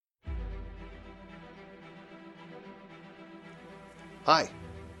Hi,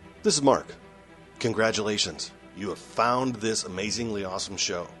 this is Mark. Congratulations. You have found this amazingly awesome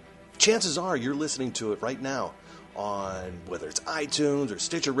show. Chances are you're listening to it right now on whether it's iTunes or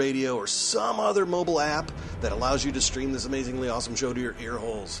Stitcher Radio or some other mobile app that allows you to stream this amazingly awesome show to your ear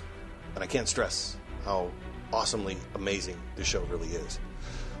holes. And I can't stress how awesomely amazing this show really is.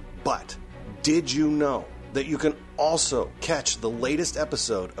 But did you know that you can also catch the latest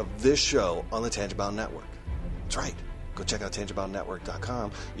episode of this show on the Tangibound Network? That's right. Go check out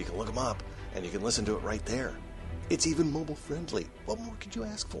tangiboundnetwork.com. You can look them up and you can listen to it right there. It's even mobile friendly. What more could you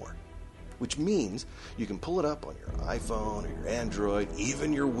ask for? Which means you can pull it up on your iPhone or your Android,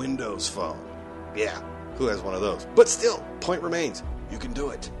 even your Windows phone. Yeah, who has one of those? But still, point remains, you can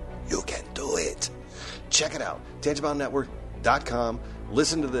do it. You can do it. Check it out, tangiboundnetwork.com.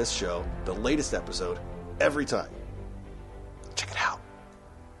 Listen to this show, the latest episode, every time. Check it out.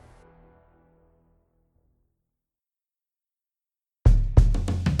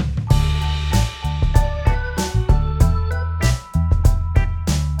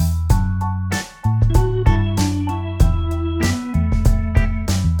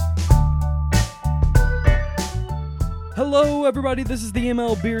 Hello, everybody. This is the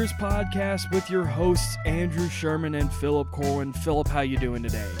MLBeers podcast with your hosts, Andrew Sherman and Philip Corwin. Philip, how you doing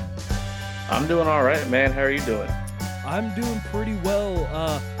today? I'm doing all right, man. How are you doing? I'm doing pretty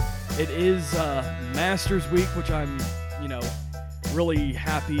well. It is Masters Week, which I'm, really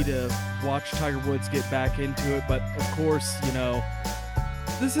happy to watch Tiger Woods get back into it. But, of course,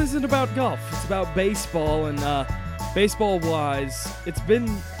 this isn't about golf. It's about baseball. And baseball-wise, it's been,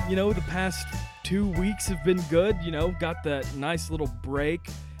 the past 2 weeks have been good, got that nice little break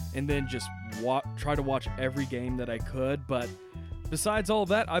and then just try to watch every game that I could. But besides all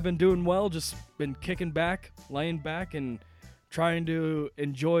that, I've been doing well, just been kicking back, laying back, and trying to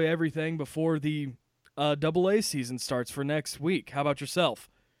enjoy everything before the AA season starts for next week. How about yourself?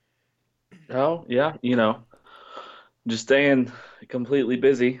 Oh, yeah, just staying completely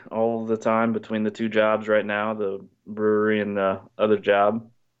busy all the time between the two jobs right now, the brewery and the other job.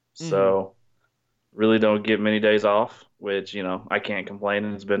 So really don't get many days off, which, I can't complain,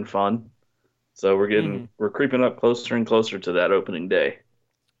 and it's been fun. So we're creeping up closer and closer to that opening day.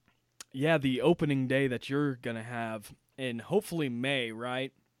 Yeah, the opening day that you're going to have in hopefully May,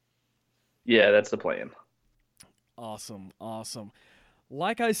 right? Yeah, that's the plan. Awesome.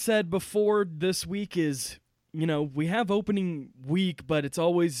 Like I said before, this week is, we have opening week, but it's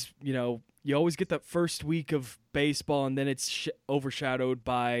always, you always get that first week of baseball, and then it's overshadowed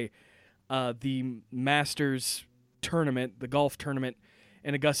by the Masters tournament, the golf tournament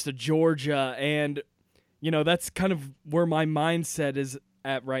in Augusta, Georgia. And, that's kind of where my mindset is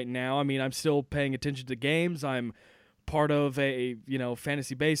at right now. I mean, I'm still paying attention to games. I'm part of a,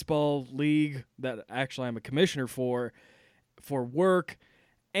 fantasy baseball league that actually I'm a commissioner for work.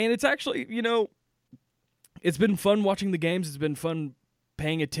 And it's actually, it's been fun watching the games. It's been fun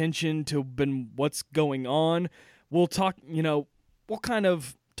paying attention to what's going on. We'll talk, we'll kind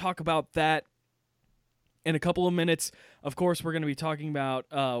of talk about that in a couple of minutes. Of course, we're going to be talking about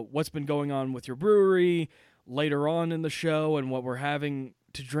what's been going on with your brewery later on in the show and what we're having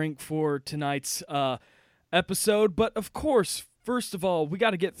to drink for tonight's episode. But of course, first of all, we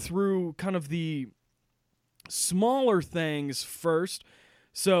got to get through kind of the smaller things first.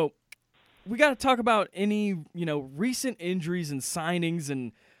 So we got to talk about any, recent injuries and signings.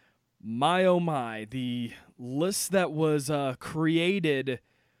 And my, oh my, the list that was created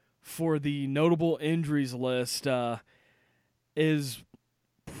for the notable injuries list is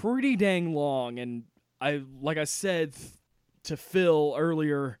pretty dang long. And like I said to Phil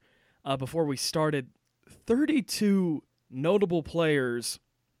earlier before we started, 32 notable players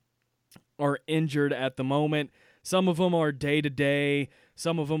are injured at the moment. Some of them are day-to-day.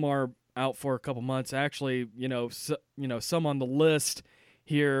 Some of them are out for a couple months. Actually, some on the list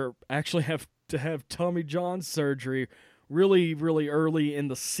here actually have to have Tommy John surgery really, really early in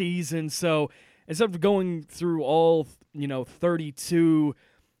the season. So instead of going through all, 32,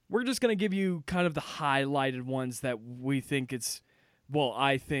 we're just going to give you kind of the highlighted ones that we think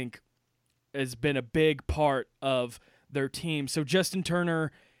I think has been a big part of their team. So Justin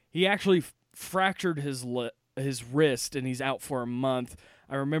Turner, he actually fractured his wrist, and he's out for a month.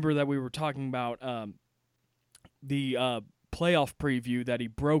 I remember that we were talking about the playoff preview that he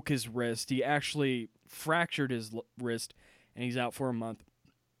broke his wrist. He actually fractured his wrist, and he's out for a month.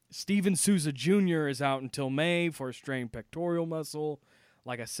 Steven Souza Jr. is out until May for a strained pectoral muscle.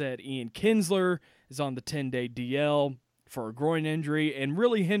 Like I said, Ian Kinsler is on the 10-day DL for a groin injury and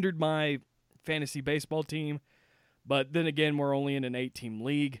really hindered my fantasy baseball team. But then again, we're only in an 8-team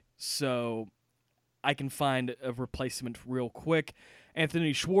league, so I can find a replacement real quick.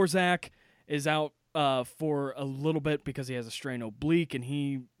 Anthony Schwarzak is out for a little bit because he has a strained oblique, and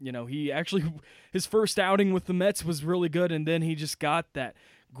he actually his first outing with the Mets was really good, and then he just got that.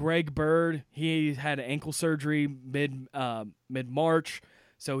 Greg Bird, he had ankle surgery mid-March,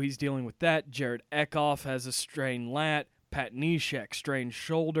 so he's dealing with that. Jared Eckhoff has a strained lat. Pat Neshek, strained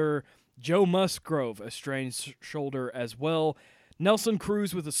shoulder. Joe Musgrove, a strained shoulder as well. Nelson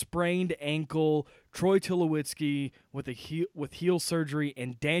Cruz with a sprained ankle. Troy Tulowitzki with heel surgery,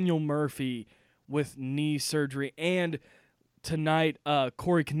 and Daniel Murphy with knee surgery. And tonight,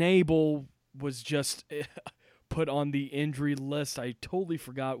 Corey Knebel was just put on the injury list. I totally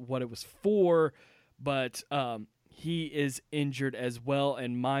forgot what it was for, but he is injured as well.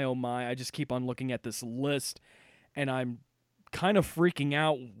 And my oh my, I just keep on looking at this list, and I'm kind of freaking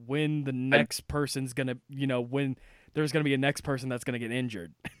out when the next person's gonna, when there's gonna be a next person that's gonna get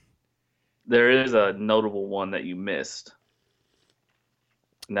injured. There is a notable one that you missed,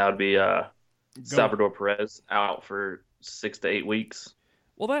 and that would be Salvador Perez out for 6 to 8 weeks.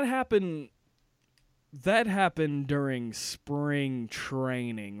 Well, that happened during spring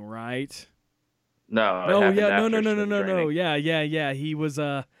training, right? No. No. Yeah. He was.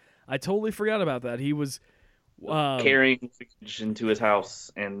 I totally forgot about that. He was carrying into his house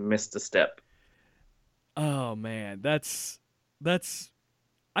and missed a step. Oh man, that's.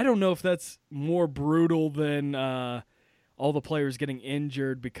 I don't know if that's more brutal than all the players getting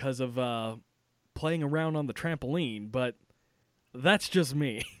injured because of playing around on the trampoline, but that's just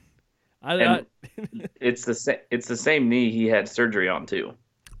me. It's the same knee he had surgery on too,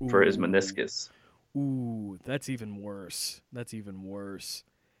 for his meniscus. Ooh, that's even worse.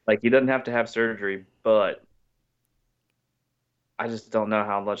 Like, he doesn't have to have surgery, but I just don't know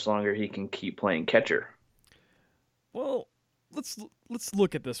how much longer he can keep playing catcher. Well, let's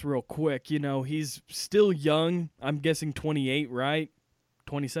look at this real quick. He's still young. I'm guessing 28, right?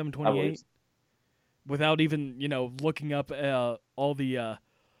 27, 28. Without even, looking up all the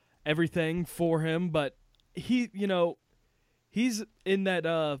everything for him, but he's in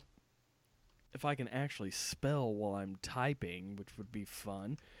that if I can actually spell while I'm typing, which would be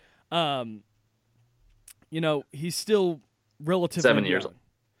fun. He's still relatively 7 years old.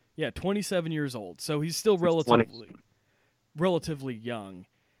 Yeah, 27 years old. So he's still relatively young.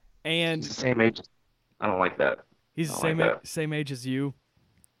 And he's the same age. I don't like that. He's same age as you.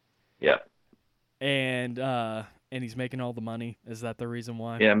 Yeah. And he's making all the money. Is that the reason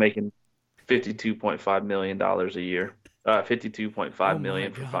why? Yeah, making $52.5 million a year. $52.5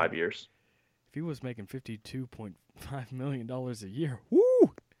 million for 5 years. If he was making $52.5 million a year,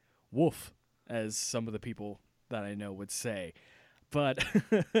 woo, woof, as some of the people that I know would say. But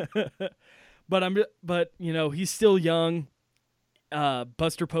he's still young.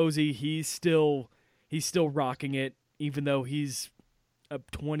 Buster Posey, he's still rocking it, even though he's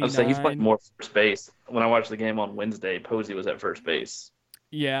 29. I'd say he's playing more first base. When I watched the game on Wednesday, Posey was at first base.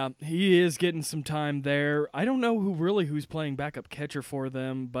 Yeah, he is getting some time there. I don't know who's playing backup catcher for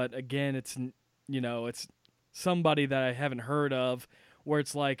them, but again, it's somebody that I haven't heard of. Where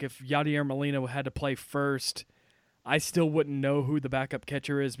it's like, if Yadier Molina had to play first, I still wouldn't know who the backup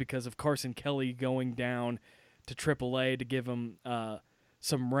catcher is because of Carson Kelly going down to AAA to give him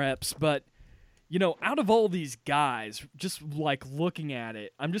some reps. But out of all these guys, just like looking at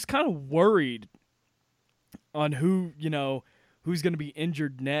it, I'm just kind of worried on who's going to be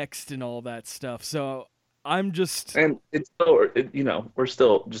injured next and all that stuff. So I'm just... And it's still, we're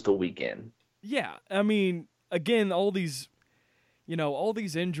still just a week in. Yeah, I mean, again, all these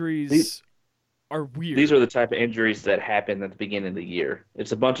injuries are weird. These are the type of injuries that happen at the beginning of the year.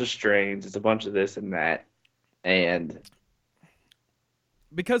 It's a bunch of strains. It's a bunch of this and that. And...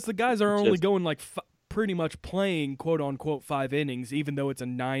 because the guys are only going pretty much playing quote-unquote 5 innings, even though it's a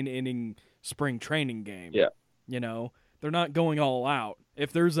 9-inning spring training game. Yeah. They're not going all out.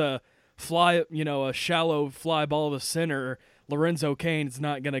 If there's a shallow fly ball to center, Lorenzo Cain's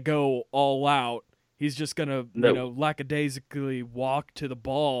not going to go all out. He's just going to, lackadaisically walk to the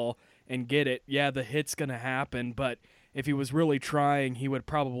ball and get it. Yeah, the hit's going to happen, but if he was really trying, he would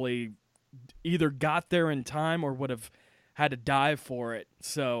probably either got there in time or would have had to dive for it.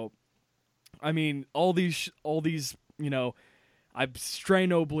 So, I mean, all these, I've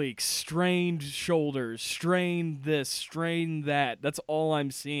strained obliques, strained shoulders, strained this, strained that. That's all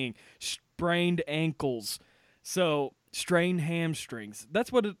I'm seeing. Sprained ankles. So, strained hamstrings.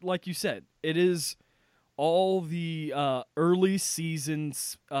 That's what like you said, it is all the early season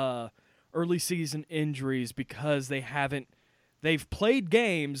injuries because they've played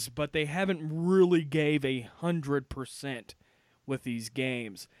games, but they haven't really gave 100% with these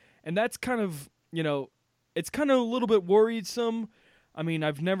games. And that's kind of it's kind of a little bit worrisome. I mean,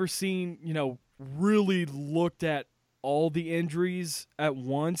 I've never seen, really looked at all the injuries at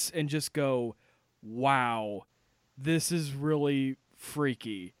once and just go, wow, this is really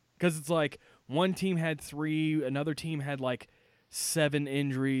freaky. Because it's like one team had 3, another team had like 7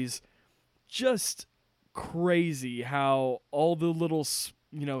 injuries. Just crazy how all the little,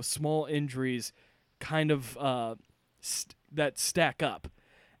 small injuries kind of that stack up.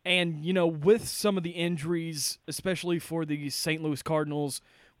 And, with some of the injuries, especially for the St. Louis Cardinals,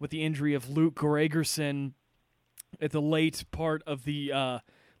 with the injury of Luke Gregerson at the late part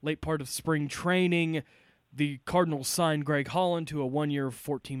of spring training, the Cardinals signed Greg Holland to a 1-year,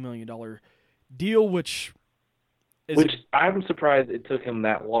 $14 million deal, which I'm surprised it took him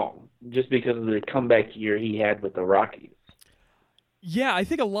that long, just because of the comeback year he had with the Rockies. Yeah, I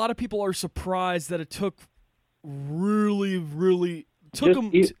think a lot of people are surprised that it took really took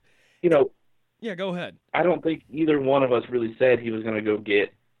him. Yeah, go ahead. I don't think either one of us really said he was going to go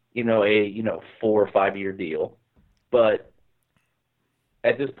get, a 4 or 5 year deal. But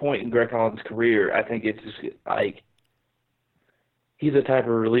at this point in Greg Holland's career, I think it's just like he's the type of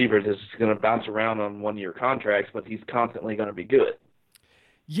reliever that's just going to bounce around on 1-year contracts, but he's constantly going to be good.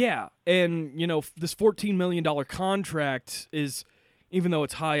 Yeah, and this $14 million contract is, even though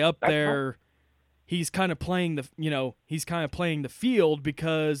it's high up there, he's kind of playing the field,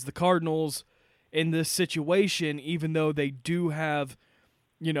 because the Cardinals in this situation, even though they do have,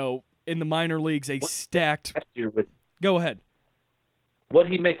 in the minor leagues a stacked. Go ahead. What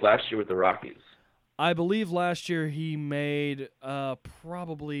did he make last year with the Rockies? I believe last year he made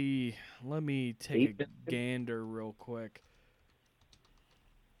probably. Let me take a gander real quick.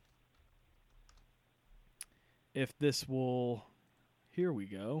 If this will, here we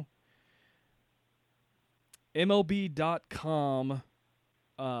go. MLB.com.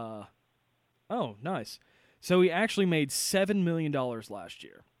 Oh, nice. So he actually made $7 million last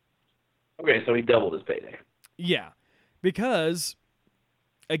year. Okay, so he doubled his payday. Yeah, because,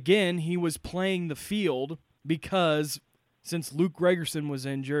 again, he was playing the field because since Luke Gregerson was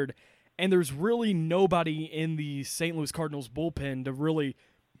injured, and there's really nobody in the St. Louis Cardinals bullpen to really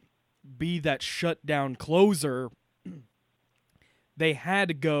be that shutdown closer, they had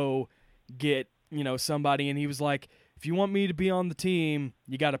to go get, somebody, and he was like, if you want me to be on the team,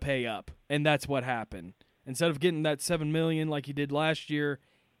 you got to pay up. And that's what happened. Instead of getting that $7 million like he did last year,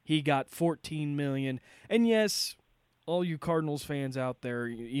 he got $14 million. And yes, all you Cardinals fans out there,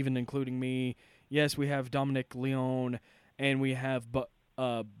 even including me, yes, we have Dominic Leone and we have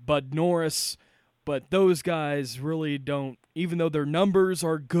Bud Norris, but those guys really don't, even though their numbers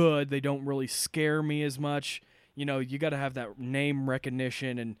are good, they don't really scare me as much. You got to have that name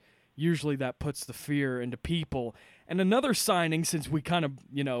recognition, and usually that puts the fear into people. And another signing, since we kind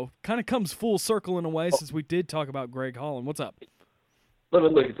of comes full circle in a way, since we did talk about Greg Holland. What's up? Let me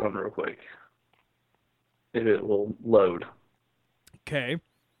look at something real quick. If it will load. Okay.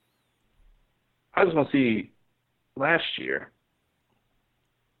 I just want to see last year.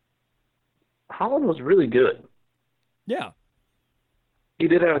 Holland was really good. Yeah. He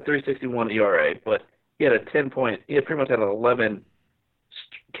did have a 3.61 ERA, but he had he pretty much had an 11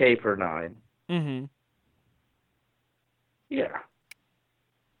 K per 9. Mm-hmm. Yeah.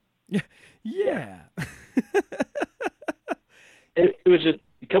 Yeah. It was just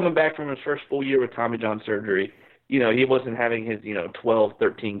coming back from his first full year with Tommy John surgery. He wasn't having his 12,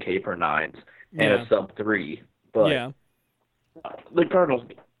 13 K per 9s and a sub 3. But the Cardinals,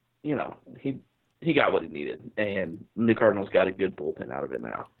 he got what he needed, and the Cardinals got a good bullpen out of it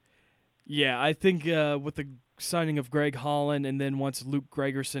now. Yeah, I think with the signing of Greg Holland, and then once Luke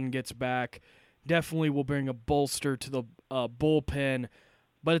Gregerson gets back, definitely will bring a bolster to the bullpen.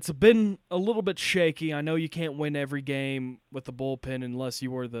 But it's been a little bit shaky. I know you can't win every game with the bullpen unless you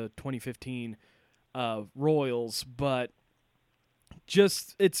were the 2015 Royals, but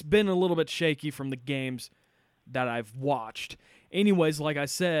it's been a little bit shaky from the games that I've watched. Anyways, like I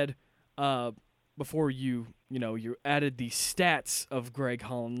said, before you added the stats of Greg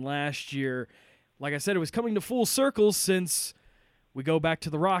Holland last year, like I said, it was coming to full circle since we go back to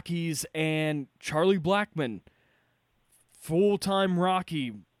the Rockies and Charlie Blackmon, full-time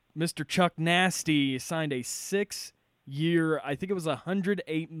Rocky, Mr. Chuck Nasty, signed a 6-year, I think it was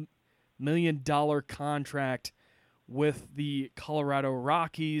 $108 million contract with the Colorado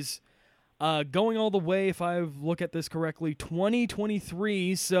Rockies, going all the way, if I look at this correctly,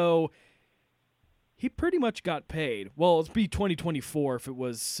 2023, so he pretty much got paid. Well, it'd be 2024 if it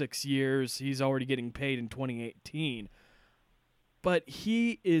was 6 years. He's already getting paid in 2018. But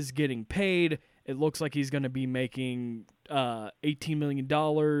he is getting paid. It looks like he's going to be making $18 million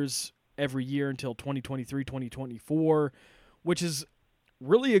every year until 2023, 2024, which is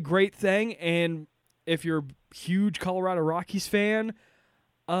really a great thing. And if you're a huge Colorado Rockies fan,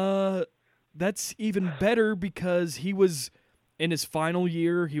 that's even better because he was in his final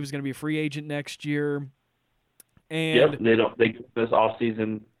year. He was going to be a free agent next year. And they go this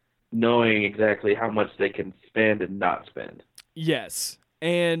offseason knowing exactly how much they can spend and not spend. Yes.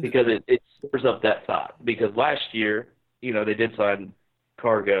 And because it stirs up that thought. Because last year, they did sign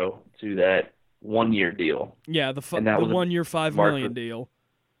Cargo to that 1-year deal. Yeah, the 1 year $5 million deal.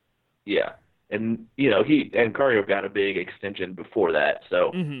 Yeah. And Cargo got a big extension before that,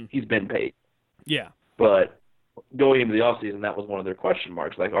 so he's been paid. Yeah. But going into the offseason, that was one of their question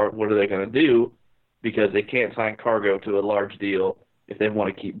marks. Like, what are they going to do? Because they can't sign Cargo to a large deal if they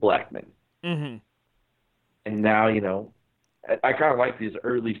want to keep Blackman. Mm-hmm. And now, I kind of like these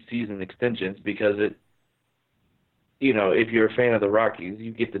early season extensions because if you're a fan of the Rockies,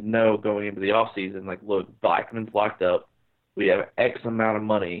 you get to know going into the offseason, like, look, Blackman's locked up. We have X amount of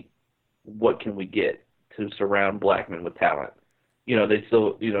money. What can we get to surround Blackman with talent? They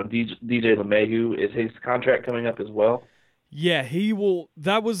still, DJ LeMahieu, is his contract coming up as well? Yeah, he will.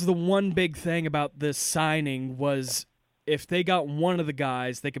 That was the one big thing about this signing was if they got one of the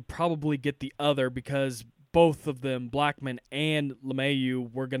guys, they could probably get the other because both of them, Blackman and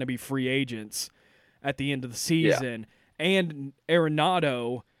LeMahieu, were going to be free agents at the end of the season. Yeah. And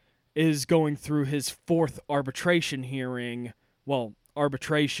Arenado is going through his 4th arbitration hearing, the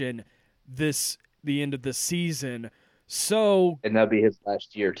end of this season. So, and that'd be his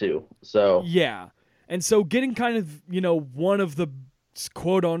last year too. So yeah. And so getting kind of, one of the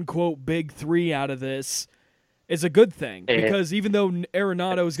quote-unquote big 3 out of this is a good thing. Because even though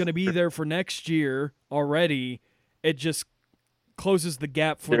Arenado is going to be there for next year already, it just closes the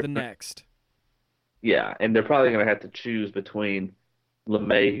gap for the next. Yeah, and they're probably going to have to choose between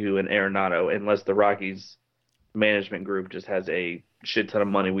LeMahieu and Arenado unless the Rockies management group just has a shit ton of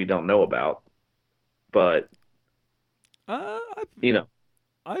money we don't know about. But, they're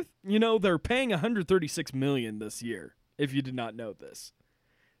paying $136 million this year, if you did not know this.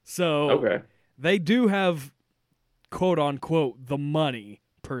 So okay. They do have, quote unquote, the money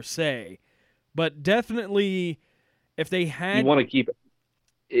per se, but definitely if they had, you want to keep it.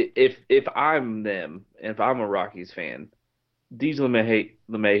 If I'm them, if I'm a Rockies fan, DJ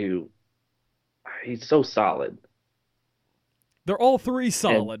LeMahieu, he's so solid. They're all 3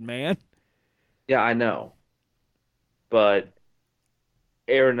 solid, man. Yeah, I know, but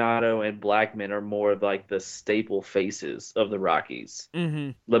Arenado and Blackman are more of like the staple faces of the Rockies.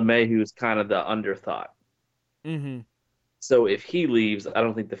 Mm-hmm. LeMahieu is kind of the underthought. Mm-hmm. So if he leaves, I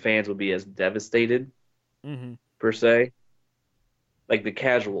don't think the fans will be as devastated, per se. Like the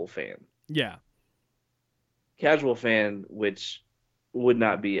casual fan. Yeah. Casual fan, which would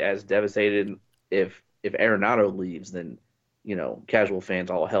not be as devastated if Arenado leaves, then, casual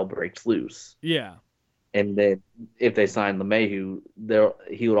fans, all hell breaks loose. Yeah. And then if they sign LeMahieu,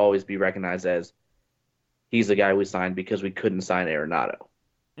 he would always be recognized as he's the guy we signed because we couldn't sign Arenado.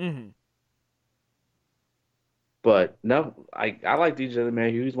 Mm-hmm. But no, I like DJ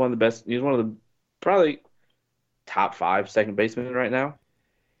LeMahieu. He's one of the best. He's one of the probably top 5 second basemen right now.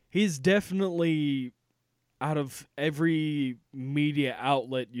 He's definitely, out of every media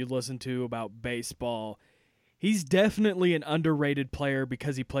outlet you listen to about baseball, he's definitely an underrated player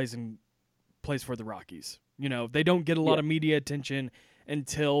because he plays for the Rockies. They don't get a lot of media attention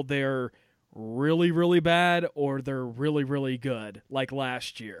until they're really, really bad or they're really, really good, like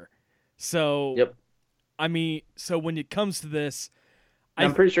last year. So, yep. I mean, so when it comes to this,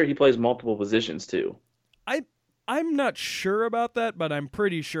 I'm pretty sure he plays multiple positions too. I'm not sure about that, but I'm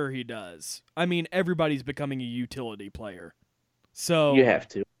pretty sure he does. I mean, everybody's becoming a utility player. So you have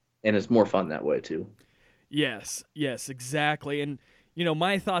to. And it's more fun that way too. Yes, exactly. And,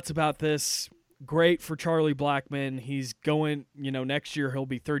 my thoughts about this, great for Charlie Blackman. He's going, next year he'll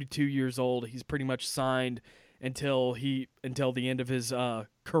be 32 years old. He's pretty much signed until the end of his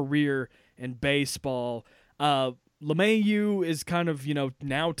career in baseball. LeMahieu is kind of,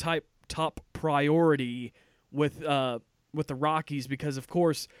 now top priority with the Rockies because, of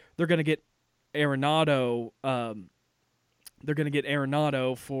course, they're going to get Arenado. They're going to get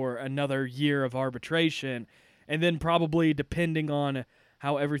Arenado for another year of arbitration, and then probably depending on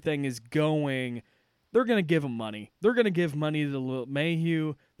how everything is going, they're going to give him money. They're going to give money to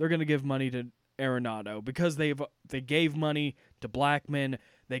LeMahieu. They're going to give money to Arenado because they gave money to Blackman.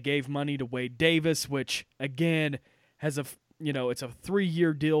 They gave money to Wade Davis, which again has it's a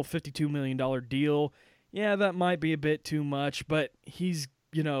 3-year deal, $52 million deal. Yeah, that might be a bit too much, but he's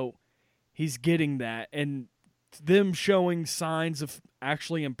getting that. And them showing signs of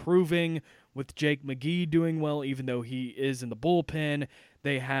actually improving with Jake McGee doing well, even though he is in the bullpen.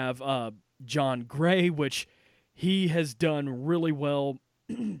 They have John Gray, which he has done really well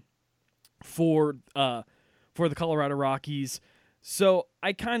for the Colorado Rockies. So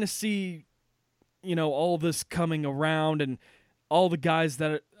I kind of see, all this coming around, and all the guys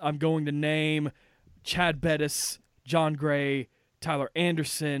that I'm going to name: Chad Bettis, John Gray, Tyler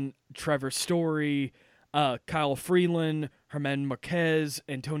Anderson, Trevor Story, Kyle Freeland, Herman Marquez,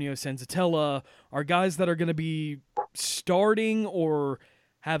 Antonio Senzatella are guys that are going to be starting or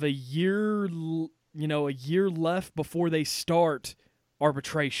have a year left before they start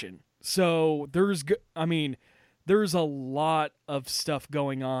arbitration. So there's a lot of stuff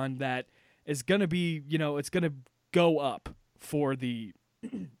going on that is going to be, it's going to go up for the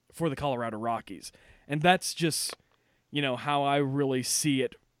Colorado Rockies. And that's just, how I really see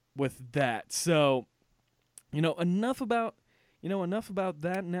it with that. So, enough about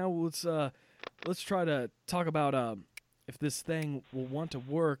that. Now let's try to talk about if this thing will want to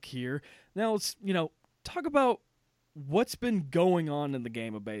work here. Now let's, talk about what's been going on in the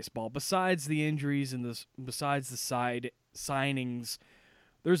game of baseball besides the injuries and besides the side signings.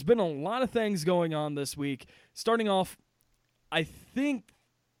 There's been a lot of things going on this week. Starting off, I think,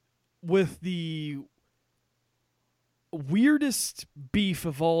 with the weirdest beef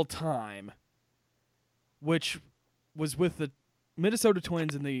of all time, which was with the Minnesota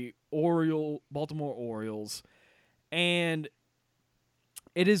Twins and the Baltimore Orioles. And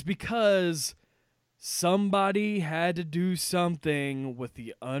it is because somebody had to do something with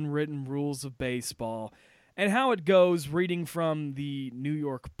the unwritten rules of baseball. And how it goes, reading from the New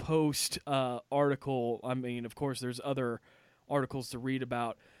York Post article, of course, there's other articles to read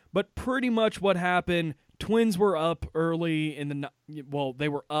about, but pretty much what happened, Twins were up early they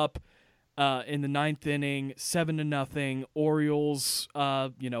were up in the ninth inning, 7-0. Orioles,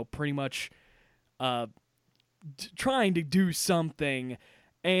 pretty much trying to do something,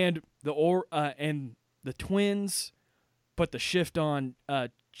 and the Twins put the shift on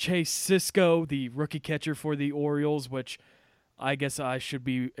Chase Sisco, the rookie catcher for the Orioles, which I guess I should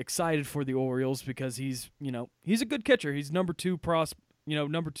be excited for the Orioles because he's a good catcher. He's number two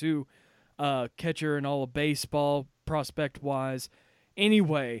catcher in all of baseball prospect wise.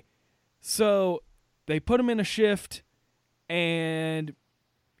 Anyway, so they put him in a shift and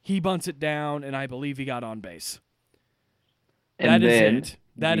he bunts it down, and I believe he got on base. That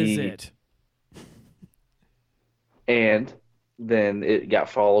is it. And then it got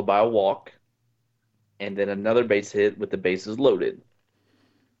followed by a walk, and then another base hit with the bases loaded.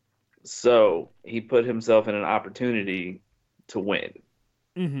 So he put himself in an opportunity to win.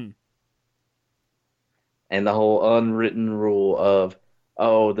 Mm-hmm. And the whole unwritten rule of,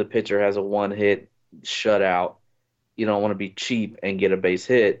 the pitcher has a one-hit shutout. You don't want to be cheap and get a base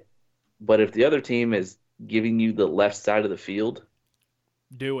hit. But if the other team is giving you the left side of the field,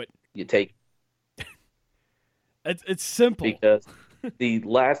 do it. You take. It's simple. Because the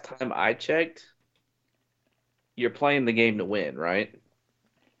last time I checked, you're playing the game to win, right?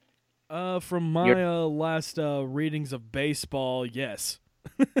 From my last readings of baseball, yes.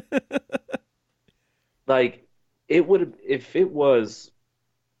 Like, it would have, if it was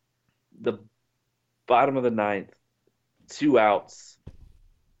the bottom of the ninth, 2 outs,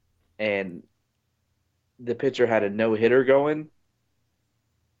 and the pitcher had a no-hitter going,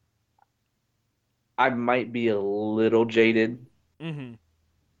 I might be a little jaded,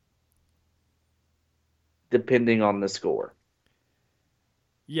 depending on the score.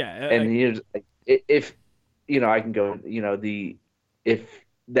 Yeah, and if I can go, if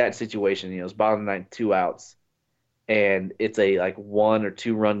that situation, it's bottom of the ninth, 2 outs, and it's a 1 or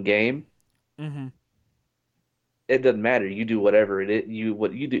 2 run game, it doesn't matter. You do whatever it is.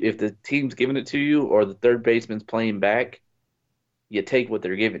 What you do, if the team's giving it to you or the third baseman's playing back, you take what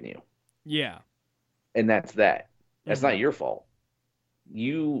they're giving you. Yeah. And that's that. That's not your fault.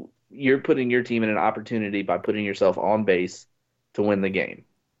 You're putting your team in an opportunity by putting yourself on base to win the game.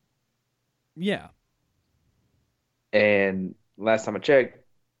 Yeah. And last time I checked,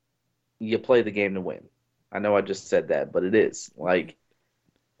 you play the game to win. I know I just said that, but it is like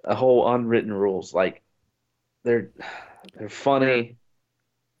a whole unwritten rules. Like they're funny.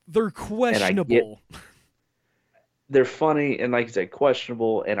 They're questionable. They're funny and, like you said,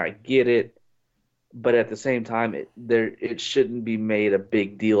 questionable, and I get it. But at the same time, it shouldn't be made a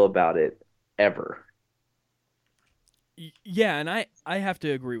big deal about it ever. Yeah, and I have to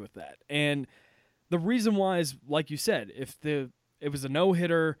agree with that. And the reason why is, like you said, if it was a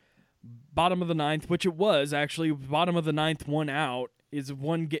no-hitter, bottom of the ninth, which it was actually, bottom of the ninth, 1 out,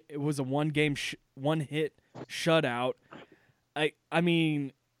 it was a one hit shutout. I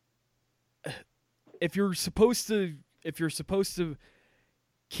mean, if you're supposed to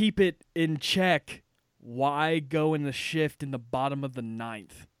keep it in check, why go in the shift in the bottom of the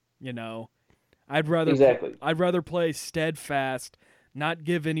ninth? You know, I'd rather play steadfast, not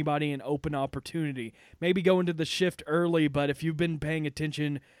give anybody an open opportunity. Maybe go into the shift early, but if you've been paying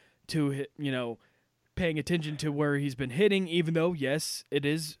attention to where he's been hitting, even though yes, it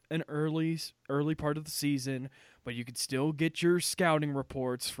is an early part of the season, but you could still get your scouting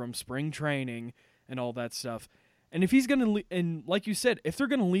reports from spring training and all that stuff. And if he's gonna, and like you said, if they're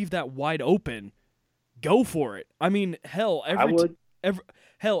gonna leave that wide open, go for it. I mean, hell,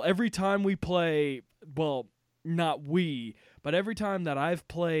 every time we play, well, not we, but every time that I've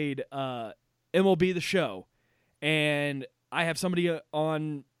played MLB The Show, and I have somebody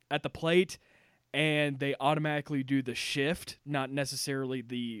on at the plate, and they automatically do the shift, not necessarily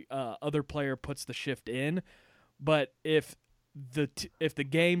the other player puts the shift in, but if the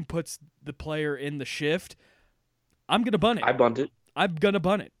game puts the player in the shift, I'm gonna bunt it. I bunt it. I'm gonna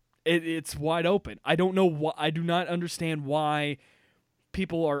bunt it. It's wide open. I don't know why. I do not understand why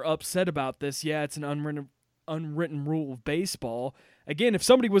people are upset about this. Yeah, it's an unwritten rule of baseball. Again, if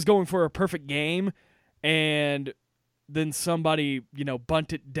somebody was going for a perfect game and then somebody,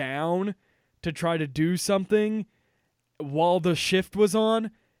 bunt it down to try to do something while the shift was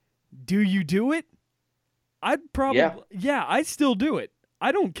on, do you do it? I'd probably, I'd still do it.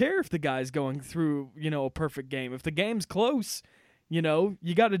 I don't care if the guy's going through, a perfect game. If the game's close, you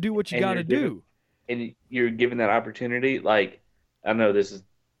got to do what you got to do. And you're given that opportunity. Like, I know this is a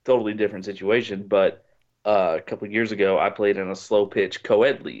totally different situation, but a couple of years ago, I played in a slow pitch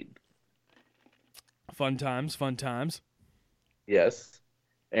co-ed league. Fun times. Yes.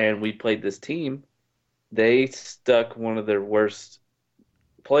 And we played this team. They stuck one of their worst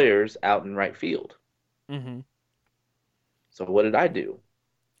players out in right field. Mm-hmm. So what did I do?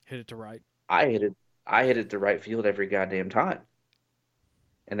 Hit it to right. I hit it to right field every goddamn time.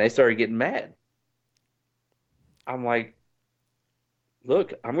 And they started getting mad. I'm like,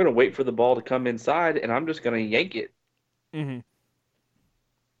 look, I'm going to wait for the ball to come inside, and I'm just going to yank it. Mm-hmm.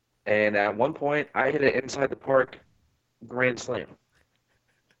 And at one point, I hit it inside the park grand slam.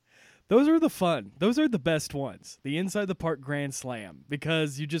 Those are the best ones. The inside the park grand slam,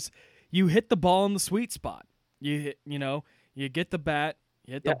 because you hit the ball in the sweet spot. You get the bat,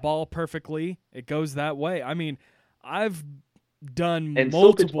 you hit the ball perfectly. It goes that way. I mean, I've done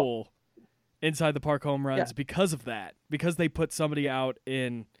multiple inside the park home runs because of that. Because they put somebody out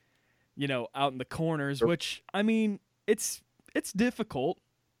in the corners, which, I mean, it's difficult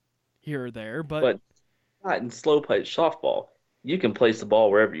here or there, but not in slow pitch softball. You can place the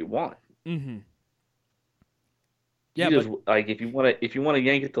ball wherever you want. Mm-hmm. Yeah, if you want to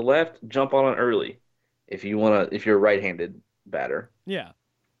yank it to left, jump on it early. If you're a right-handed batter, you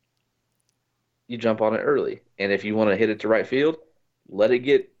jump on it early. And if you want to hit it to right field, let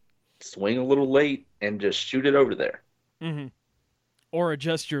it swing a little late and just shoot it over there. Mm-hmm. Or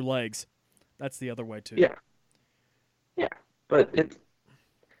adjust your legs. That's the other way too. Yeah. But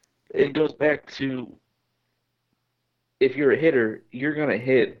it goes back to, if you're a hitter, you're gonna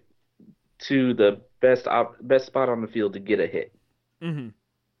hit to the best spot on the field to get a hit. Mm-hmm.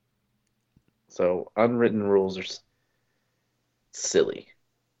 So unwritten rules are silly.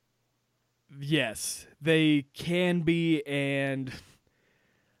 Yes, they can be, and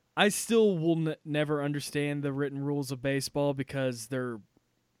I still will never understand the written rules of baseball because they're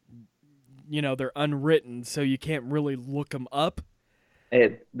unwritten, so you can't really look them up.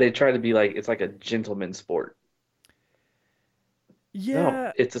 And they try to be like, it's like a gentleman's sport. Yeah.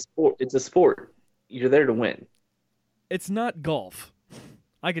 No, it's a sport. It's a sport. You're there to win. It's not golf.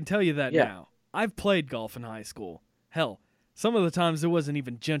 I can tell you that now. I've played golf in high school. Hell, some of the times it wasn't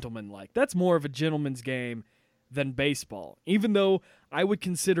even gentleman-like. That's more of a gentleman's game than baseball. Even though I would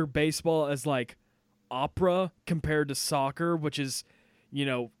consider baseball as like opera compared to soccer, which is,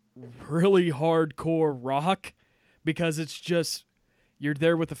 really hardcore rock, because it's just, you're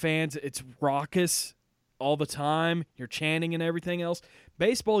there with the fans. It's raucous all the time. You're chanting and everything else.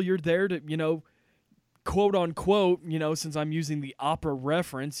 Baseball, you're there to, quote unquote, since I'm using the opera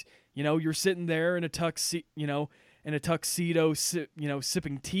reference, you're sitting there in a tuxedo,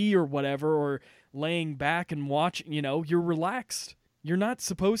 sipping tea or whatever, or laying back and watching, you're relaxed. You're not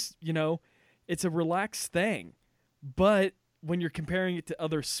supposed, it's a relaxed thing. But when you're comparing it to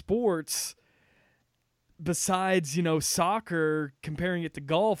other sports, besides, soccer, comparing it to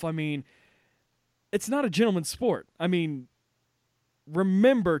golf, I mean, it's not a gentleman's sport. I mean,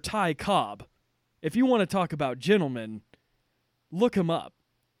 remember Ty Cobb. If you want to talk about gentlemen, look him up.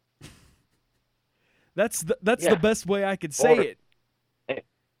 That's the Yeah. best way I could say it.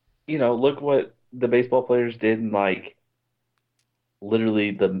 Look what the baseball players did in like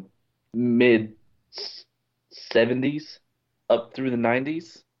literally the mid 70s up through the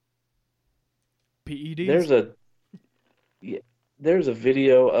 90s. PEDs. Yeah, there's a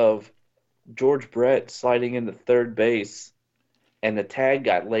video of George Brett sliding into third base, and the tag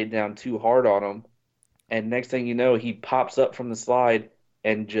got laid down too hard on him. And next thing you know, he pops up from the slide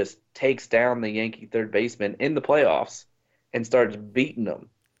and just takes down the Yankee third baseman in the playoffs and starts beating him.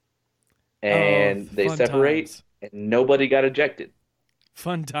 And they fun separate, times. and nobody got ejected.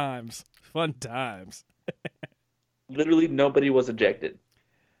 Fun times. Literally, nobody was ejected.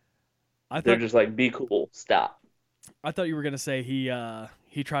 They're just like, be cool, stop. I thought you were gonna say he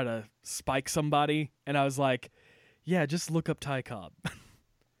tried to spike somebody, and I was like, yeah, just look up Ty Cobb.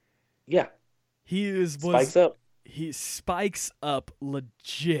 Yeah, He spikes up. He spikes up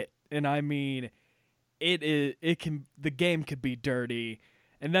legit, and I mean, the game could be dirty,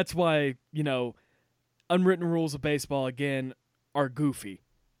 and that's why unwritten rules of baseball again are goofy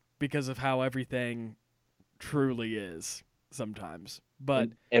because of how everything truly is sometimes. But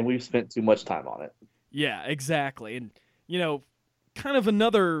and we've spent too much time on it. yeah, exactly. And, kind of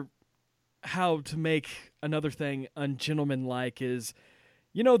another how to make another thing ungentlemanlike is,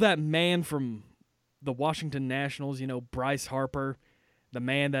 that man from the Washington Nationals, Bryce Harper, the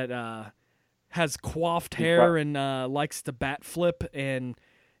man that has coiffed hair and likes to bat flip and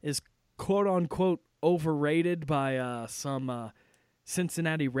is quote unquote overrated by some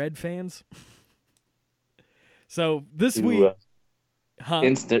Cincinnati Red fans. So this week,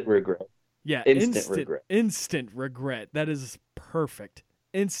 instant regret. Yeah, instant regret. That is perfect.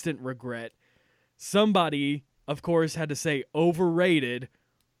 Instant regret. Somebody, of course, had to say overrated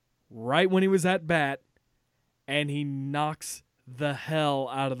right when he was at bat, and he knocks the hell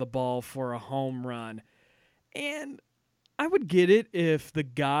out of the ball for a home run. And I would get it if the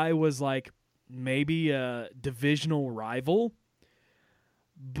guy was like maybe a divisional rival,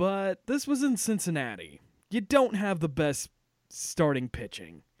 but this was in Cincinnati. You don't have the best starting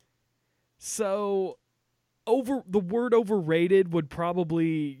pitching. So, the word overrated would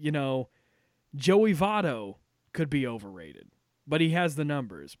probably, Joey Votto could be overrated, but he has the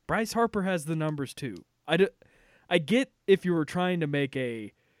numbers. Bryce Harper has the numbers too. I get if you were trying to make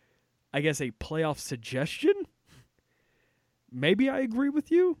a playoff suggestion. Maybe I agree with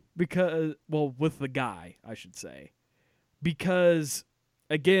you with the guy, I should say. Because,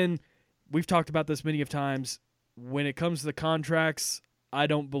 again, we've talked about this many of times. When it comes to the contracts, I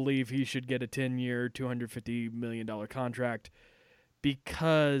don't believe he should get a 10-year, $250 million contract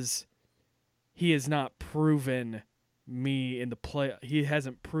because he has not proven me in the play. He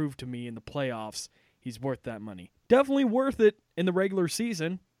hasn't proved to me in the playoffs he's worth that money. Definitely worth it in the regular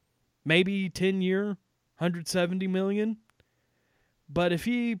season. Maybe 10-year, $170 million. But if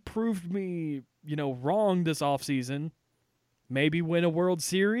he proved me, wrong this offseason, maybe win a World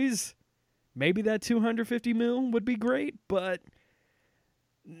Series, maybe that $250 million would be great, but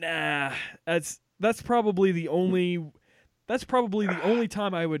nah, that's probably the only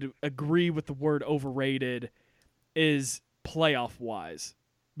time I would agree with the word overrated is playoff wise,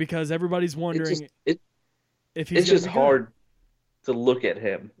 because everybody's wondering if he's. It's just hard to look at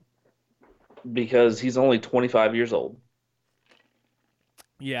him because he's only 25 years old.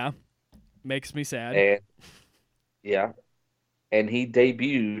 Yeah, makes me sad. And he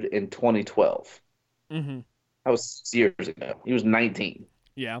debuted in 2012. Mm-hmm. That was 6 years ago. He was 19.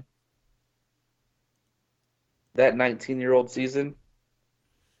 Yeah. That 19-year-old season,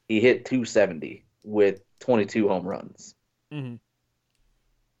 he hit 270 with 22 home runs. Mm-hmm.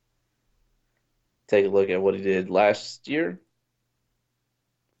 Take a look at what he did last year.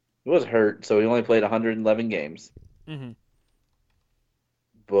 He was hurt, so he only played 111 games. Mm-hmm.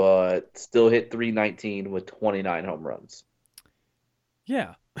 But still hit 319 with 29 home runs.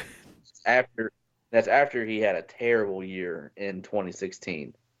 Yeah. That's after he had a terrible year in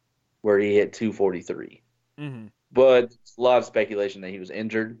 2016 where he hit 243. Mm-hmm. But a lot of speculation that he was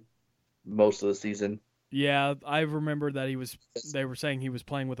injured most of the season. Yeah, I remember that they were saying he was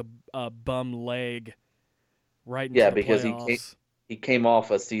playing with a bum leg right into the because playoffs. he came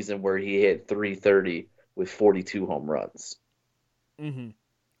off a season where he hit 330 with 42 home runs. Mm-hmm.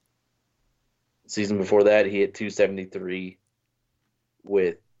 Season before that, he hit 273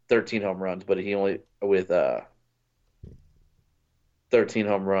 with 13 home runs, but he only with 13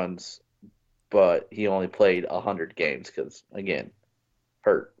 home runs, but he only played 100 games because, again,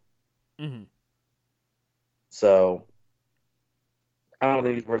 hurt. Mm-hmm. So I don't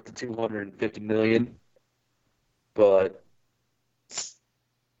think he's worth the $250 million, but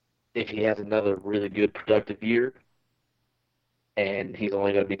if he has another really good productive year, and he's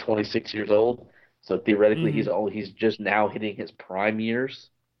only going to be 26 years old, so theoretically he's just now hitting his prime years.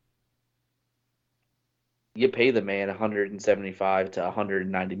 You pay the man 175 to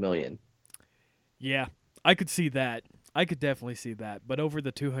 190 million. Yeah, I could see that. I could definitely see that. But over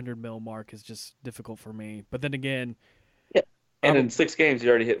the 200 mil mark is just difficult for me. But then again, Yeah, and in 6 games he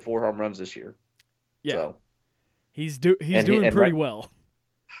already hit 4 home runs this year. Yeah, so. he's doing pretty well.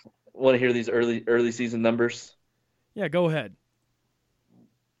 Want to hear these early season numbers? Yeah, go ahead.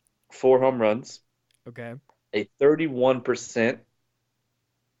 4 home runs. Okay. A 31%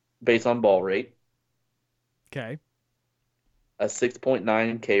 base on ball rate. Okay. A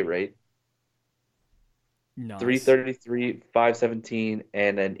 6.9 K rate. Nice. 333, 517,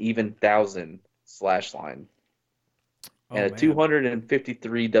 and an even 1,000 slash line. And a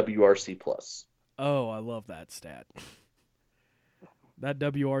 253 WRC plus. Oh, I love that stat. That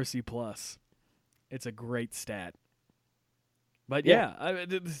WRC plus. It's a great stat. But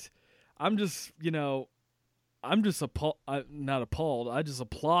I'm just, I'm just not appalled. I just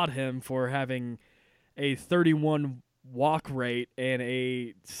applaud him for having a 31 walk rate and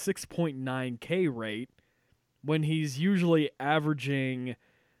a 6.9 K rate when he's usually averaging,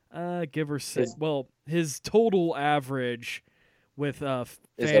 give or take, his total average with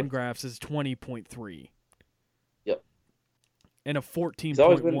Fangraphs is 20.3. Yep. And a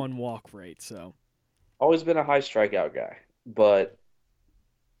 14.1 walk rate, so. Always been a high strikeout guy. But,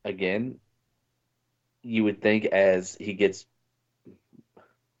 again, you would think as he gets,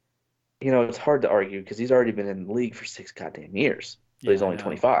 it's hard to argue because he's already been in the league for 6 goddamn years. But he's only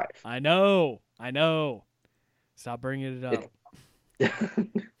 25. I know. Stop bringing it up.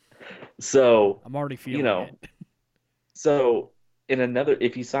 So I'm already feeling it. So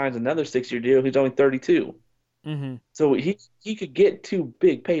if he signs another 6-year deal, he's only 32. Mm-hmm. So he could get 2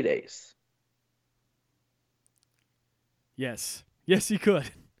 big paydays. Yes, he could.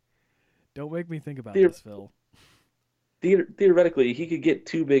 Don't make me think about this, Phil. Theoretically, he could get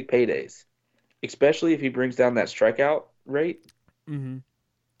 2 big paydays, especially if he brings down that strikeout rate. Mm-hmm.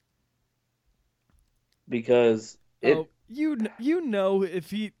 Because you know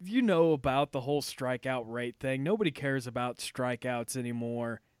about the whole strikeout rate thing. Nobody cares about strikeouts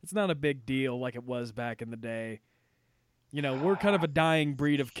anymore. It's not a big deal like it was back in the day. We're kind of a dying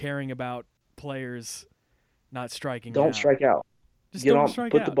breed of caring about players not striking out. Don't strike out. Just don't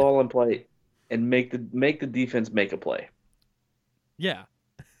strike out. Put the ball in play and make the defense make a play. Yeah.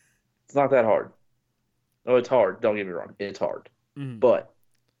 It's not that hard. Oh, it's hard. Don't get me wrong. It's hard. Mm-hmm. But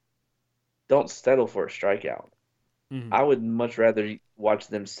don't settle for a strikeout. Mm-hmm. I would much rather watch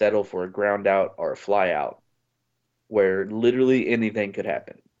them settle for a ground out or a fly out where literally anything could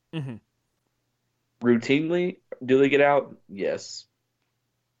happen. Mm-hmm. Routinely, do they get out? Yes.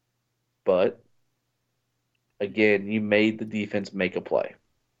 But, again, you made the defense make a play.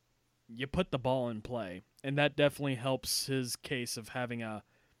 You put the ball in play, and that definitely helps his case of having a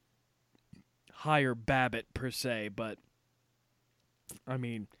higher BABIP per se, but, I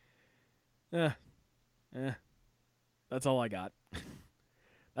mean, that's all I got.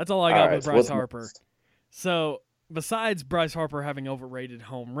 That's all I got with Bryce Harper. So, besides Bryce Harper having overrated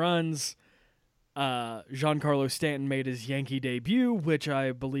home runs, Giancarlo Stanton made his Yankee debut, which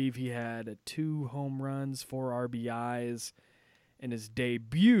I believe he had 2 home runs, 4 RBIs in his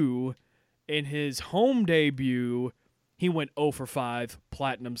debut. In his home debut, he went 0 for 5,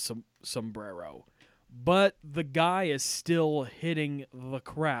 platinum sombrero. But the guy is still hitting the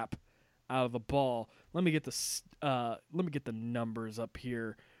crap out of the ball. Let me get the numbers up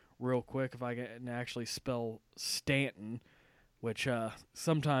here real quick if I can actually spell Stanton, which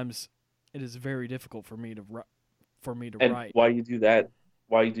sometimes it is very difficult for me to write. While you do that,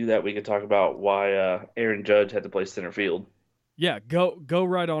 we could talk about why Aaron Judge had to play center field. Yeah, go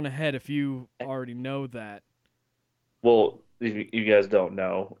right on ahead if you already know that. Well, if you guys don't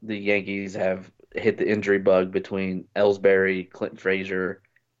know, the Yankees have hit the injury bug between Ellsbury, Clinton Frazier,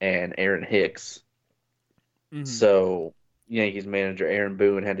 and Aaron Hicks. Mm-hmm. So Yankees manager Aaron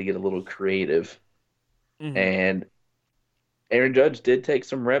Boone had to get a little creative. Mm-hmm. And Aaron Judge did take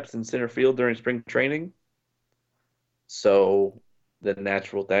some reps in center field during spring training. So the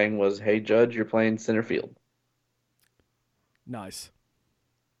natural thing was, hey, Judge, you're playing center field. Nice.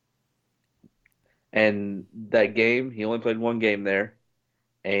 And that game, he only played 1 game there,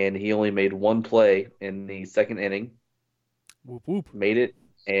 and he only made 1 play in the 2nd inning. Whoop, whoop. Made it,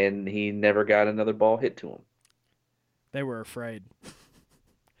 and he never got another ball hit to him. They were afraid.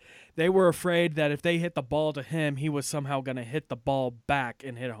 They were afraid that if they hit the ball to him, he was somehow going to hit the ball back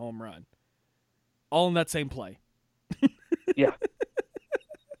and hit a home run. All in that same play. Yeah.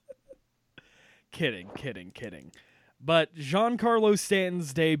 Kidding. But Giancarlo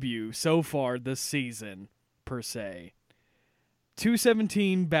Stanton's debut so far this season, per se,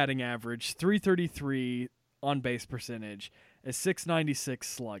 217 batting average, 333 on base percentage, a 696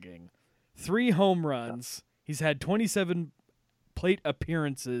 slugging, 3 home runs. He's had 27 plate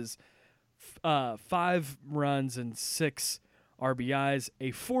appearances, 5 runs and 6 RBIs,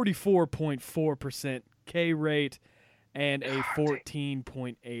 a 44.4% K rate, and a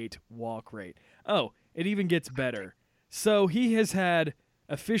 14.8 walk rate. Oh, it even gets better. So he has had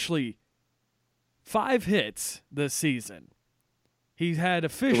officially 5 hits this season. He's had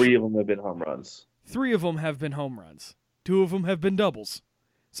officially 3 of them have been home runs. 3 of them have been home runs. 2 of them have been doubles.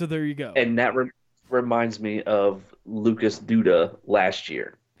 So there you go. And that reminds me of Lucas Duda last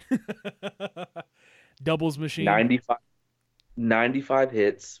year. Doubles machine. 95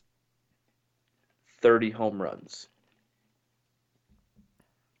 hits, 30 home runs.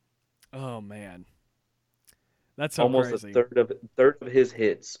 Oh man, that's so almost crazy. A third of his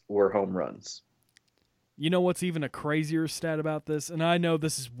hits were home runs. You know what's even a crazier stat about this? And I know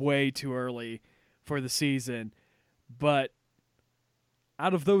this is way too early for the season, but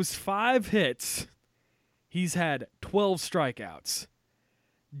out of those 5 hits, he's had 12 strikeouts.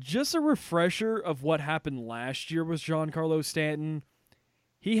 Just a refresher of what happened last year with Giancarlo Stanton.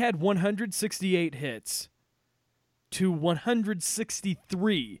 He had 168 hits to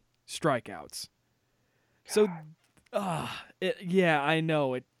 163 strikeouts. So, yeah, I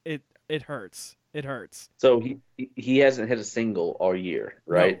know it hurts. It hurts. So he hasn't hit a single all year,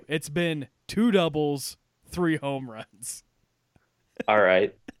 right? No, it's been 2 doubles, 3 home runs. All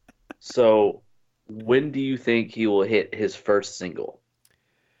right. So when do you think he will hit his first single?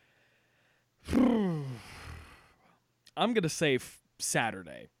 I'm going to say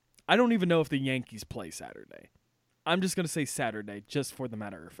Saturday. I don't even know if the Yankees play Saturday. I'm just going to say Saturday, just for the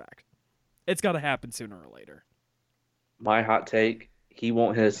matter of fact. It's got to happen sooner or later. My hot take, he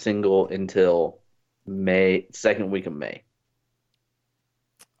won't hit a single until May, 2nd week of May.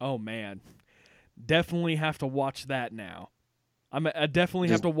 Oh, man. Definitely have to watch that now. I definitely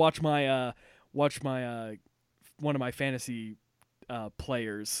have to watch my one of my fantasy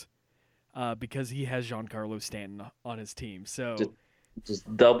players because he has Giancarlo Stanton on his team. So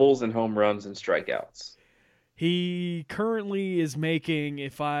just doubles and home runs and strikeouts. He currently is making,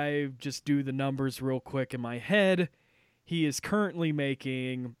 if I just do the numbers real quick in my head, he is currently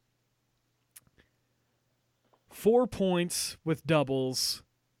making 4 points with doubles,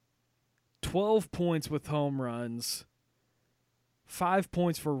 12 points with home runs, 5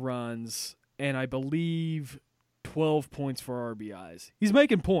 points for runs, and I believe 12 points for RBIs. He's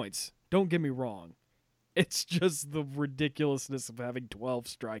making points. Don't get me wrong. It's just the ridiculousness of having 12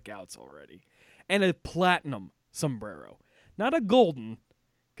 strikeouts already. And a platinum sombrero. Not a golden,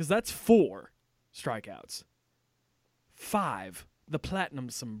 because that's 4 strikeouts. 5, the platinum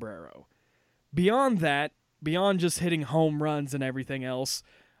sombrero. Beyond that, beyond just hitting home runs and everything else,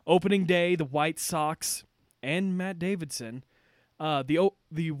 opening day, the White Sox and Matt Davidson, the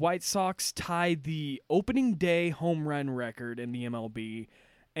White Sox tied the opening day home run record in the MLB,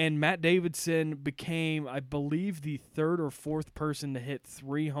 and Matt Davidson became, I believe, the 3rd or 4th person to hit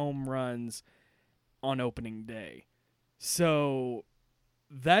 3 home runs on opening day. So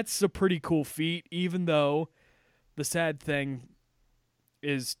that's a pretty cool feat, even though the sad thing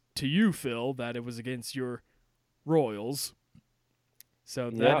is to you, Phil, that it was against your Royals.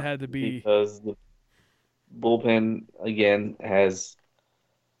 So that had to be... Because the bullpen, again, has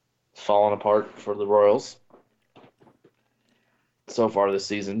fallen apart for the Royals so far this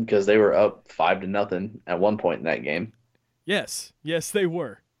season because they were up 5-0 at one point in that game. Yes, they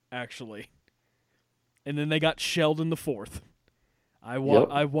were, actually. And then they got shelled in the 4th. I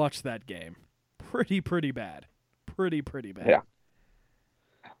watched that game. Pretty bad. Pretty bad. Yeah.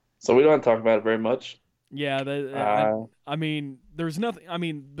 So we don't have to talk about it very much. Yeah, I mean, there's nothing. I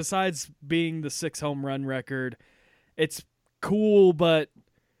mean, besides being the 6 home run record, it's cool, but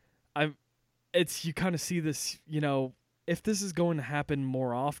you kind of see this, if this is going to happen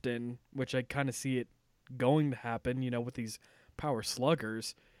more often, which I kind of see it going to happen, with these power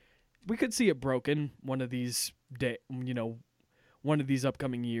sluggers, we could see it broken one of these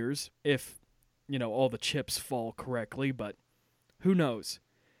upcoming years if, all the chips fall correctly, but who knows?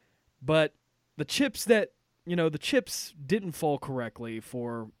 But the chips didn't fall correctly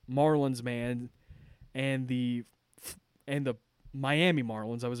for Marlins man and the Miami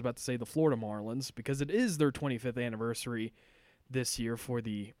Marlins. I was about to say the Florida Marlins because it is their 25th anniversary this year for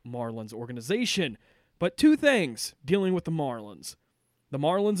the Marlins organization. But 2 things dealing with the Marlins. The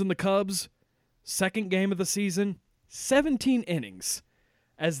Marlins and the Cubs, 2nd game of the season, 17 innings.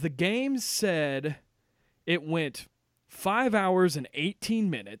 As the game said, it went 5 hours and 18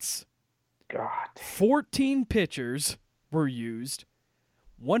 minutes. God. 14 pitchers were used,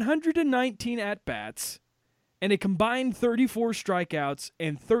 119 at-bats, and a combined 34 strikeouts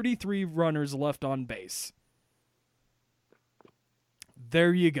and 33 runners left on base.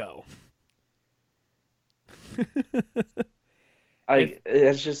 There you go.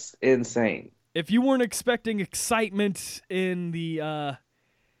 It's just insane. If you weren't expecting excitement in the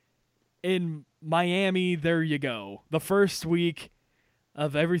in Miami, there you go. The first week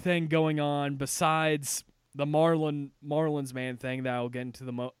of everything going on besides the Marlins man thing that I'll get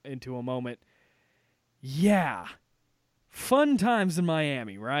into a moment. Yeah. Fun times in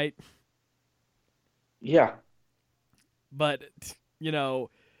Miami, right? Yeah. But, you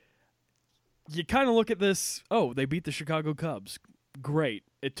know, you kind of look at this, oh, they beat the Chicago Cubs. Great.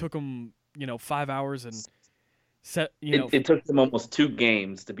 It took them, 5 hours and It took them almost 2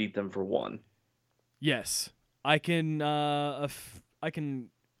 games to beat them for 1. Yes. I can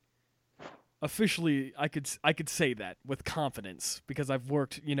officially I could say that with confidence because I've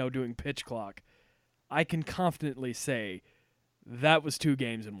worked, doing pitch clock. I can confidently say that was 2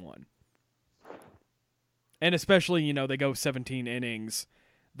 games in 1. And especially, they go 17 innings.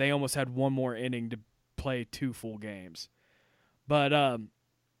 They almost had one more inning to play 2 full games. But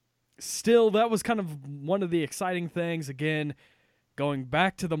still, that was kind of one of the exciting things. Again, going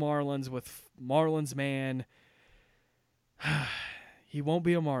back to the Marlins with Marlins man. He won't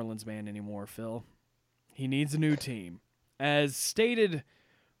be a Marlins man anymore, Phil. He needs a new team. As stated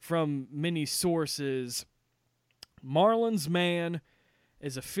from many sources, Marlins man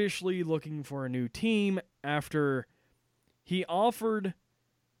is officially looking for a new team after he offered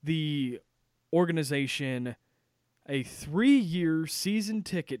the organization a 3-year season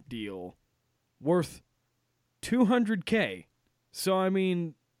ticket deal worth $200K. So, I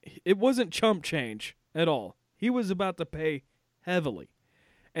mean, it wasn't chump change at all. He was about to pay heavily.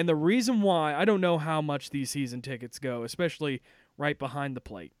 And the reason why, I don't know how much these season tickets go, especially right behind the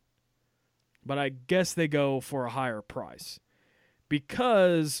plate. But I guess they go for a higher price.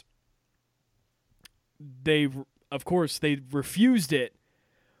 Because they refused it.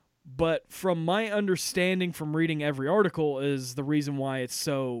 But from my understanding from reading every article is the reason why it's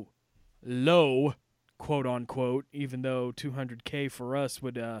so low, quote unquote, even though $200K for us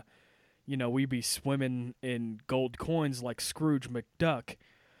would, we'd be swimming in gold coins like Scrooge McDuck.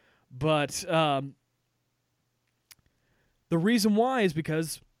 But the reason why is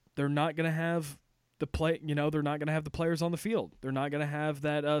because they're not going to have they're not going to have the players on the field. They're not going to have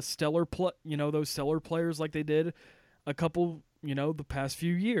that those stellar players like they did a couple, the past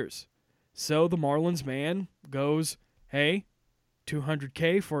few years. So the Marlins man goes, hey,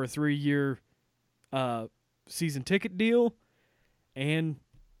 $200K for a 3-year season ticket deal, and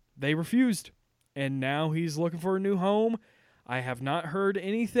they refused. And now he's looking for a new home. I have not heard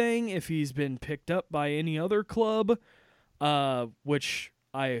anything if he's been picked up by any other club, which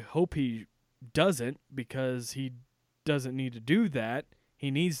I hope he doesn't, because he doesn't need to do that. He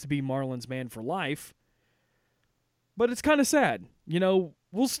needs to be Marlins man for life. But it's kind of sad.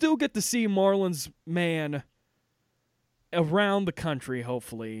 We'll still get to see Marlins man around the country,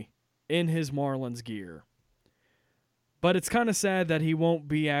 hopefully, in his Marlins gear. But it's kind of sad that he won't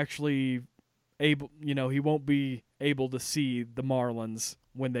be actually able to see the Marlins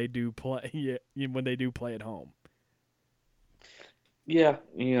when they do play at home. Yeah,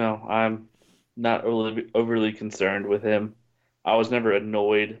 I'm not overly concerned with him. I was never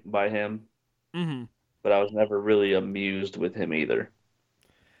annoyed by him, but I was never really amused with him either.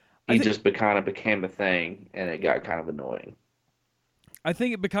 He just kind of became a thing, and it got kind of annoying. I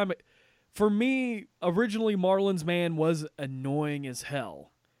think it became, for me, originally Marlins man was annoying as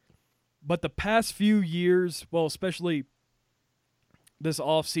hell. But the past few years, well, especially this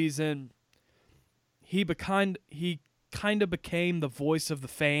offseason, he kind of became the voice of the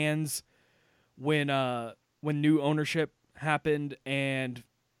fans when new ownership happened, and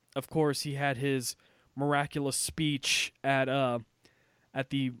of course he had his miraculous speech at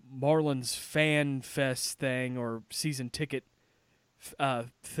the Marlins Fan Fest thing, or season ticket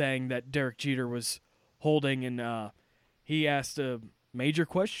thing that Derek Jeter was holding, and he asked a major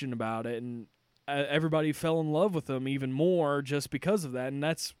question about it, and everybody fell in love with him even more just because of that. And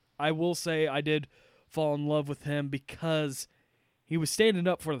I will say I did fall in love with him because he was standing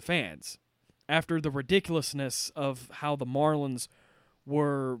up for the fans after the ridiculousness of how the Marlins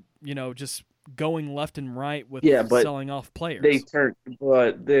were, just going left and right with selling off players.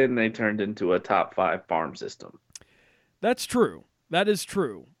 But then they turned into a top 5 farm system. That's true. That is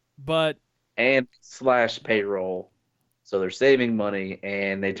true. But and / payroll. So they're saving money,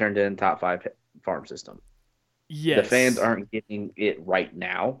 and they turned in top 5 farm system. Yes. The fans aren't getting it right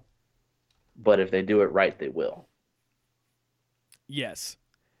now, but if they do it right, they will. Yes.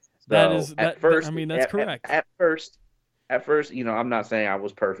 So That is at first, I mean, that's correct. At first, I'm not saying I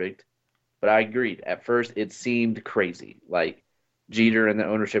was perfect, but I agreed. At first, it seemed crazy. Like Jeter and the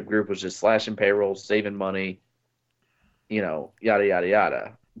ownership group was just slashing payroll, saving money, yada yada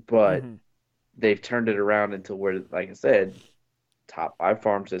yada. But Mhm. they've turned it around into where, like I said, top 5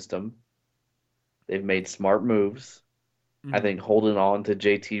 farm system. They've made smart moves. I Mhm. think holding on to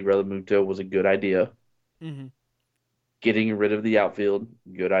JT Realmuto was a good idea. Mhm. Getting rid of the outfield,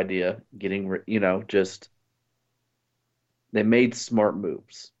 good idea. Just they made smart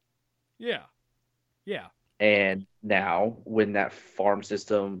moves. Yeah. Yeah. And now, when that farm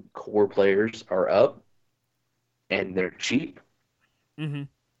system core players are up and they're cheap, Mhm.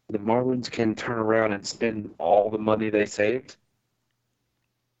 the Marlins can turn around and spend all the money they saved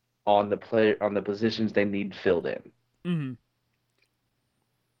on the positions they need filled in. Mhm.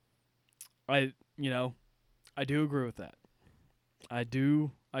 I I do agree with that. I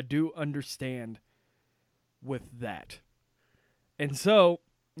do understand with that. And so,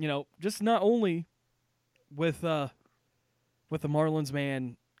 just not only with the Marlins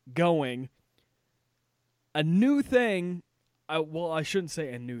man going, a new thing, I shouldn't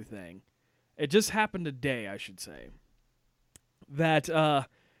say a new thing. It just happened today, I should say. That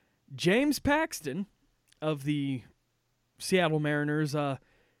James Paxton of the Seattle Mariners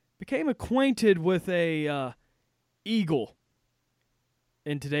became acquainted with a eagle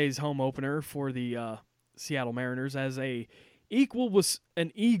in today's home opener for the Seattle Mariners, as an eagle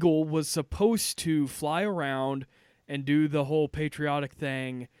was supposed to fly around and do the whole patriotic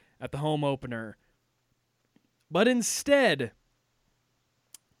thing at the home opener, but instead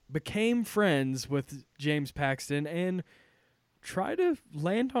became friends with James Paxton and tried to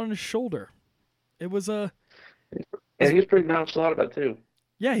land on his shoulder. It was a And he's pretty nonchalant about it too.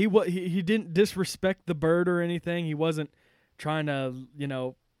 yeah, he didn't disrespect the bird or anything. He wasn't trying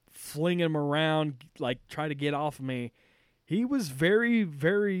to, fling him around, like try to get off of me. He was very,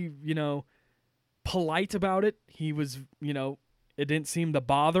 very, polite about it. He was, it didn't seem to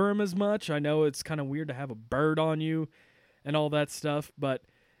bother him as much. I know it's kind of weird to have a bird on you and all that stuff, but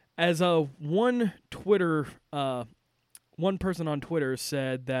as one person on Twitter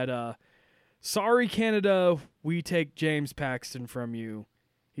said that, sorry Canada, we take James Paxton from you.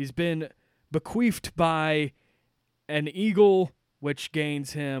 He's been bequeathed by an eagle, which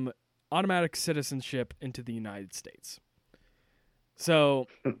gains him automatic citizenship into the United States. So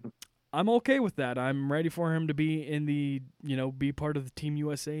I'm okay with that. I'm ready for him to be in be part of the Team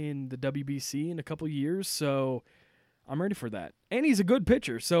USA and the WBC in a couple years. So I'm ready for that. And he's a good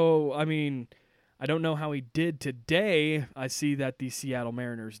pitcher. So, I mean, I don't know how he did today. I see that the Seattle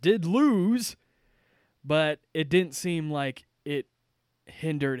Mariners did lose, but it didn't seem like it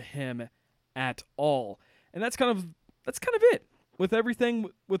hindered him at all. And that's kind of it with everything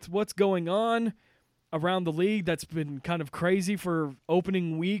with what's going on around the league. That's been kind of crazy for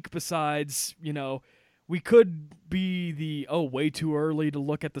opening week. Besides, we could be way too early to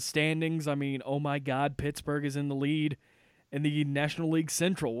look at the standings. I mean, oh my God, Pittsburgh is in the lead in the National League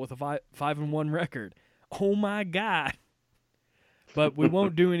Central with a 5-1 record. Oh my God. But we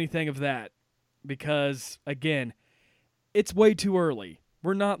won't do anything of that because, again, it's way too early.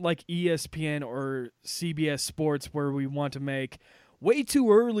 We're not like ESPN or CBS Sports where we want to make way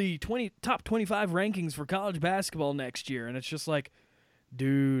too early top 25 rankings for college basketball next year. And it's just like,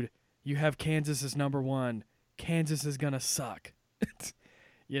 dude, you have Kansas as number 1. Kansas is going to suck.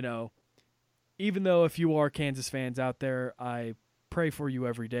 Even though if you are Kansas fans out there, I pray for you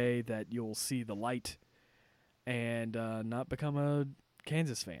every day that you'll see the light and not become a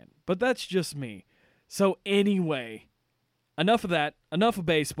Kansas fan. But that's just me. So anyway, enough of that. Enough of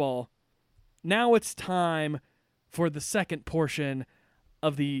baseball. Now it's time for the second portion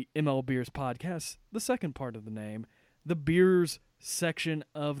of the MLBeers podcast, the second part of the name, the beers section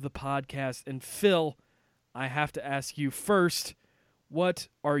of the podcast. And Phil, I have to ask you first, what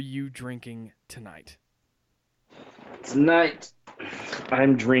are you drinking tonight? Tonight,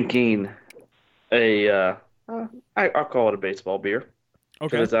 I'm drinking I'll call it a baseball beer.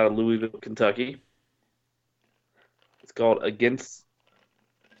 Okay. It's out of Louisville, Kentucky. It's called Against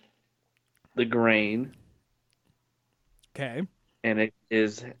the Grain. Okay. And it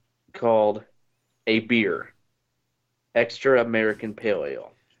is called a beer. Extra American Pale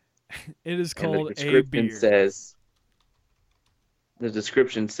Ale. It is And called a beer. The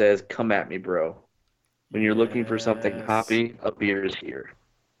description says, "Come at me, bro. When you're looking for something Yes. hoppy, a beer is here.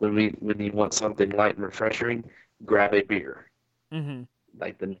 When you want something light and refreshing, grab a beer. Mm-hmm.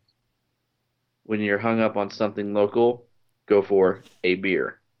 Like when you're hung up on something local, go for a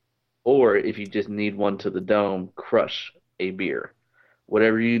beer. Or if you just need one to the dome, crush a beer.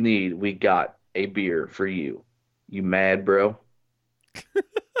 Whatever you need, we got a beer for you. You mad, bro?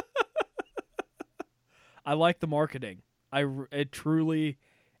 I like the marketing. I truly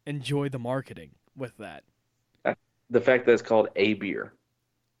enjoy the marketing with that. The fact that it's called a beer.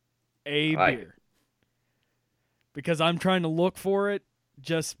 A I like beer. Because I'm trying to look for it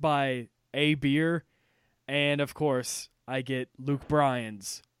just by a beer. And of course, I get Luke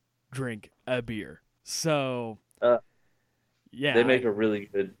Bryan's drink a beer. So, Uh, yeah. they make a really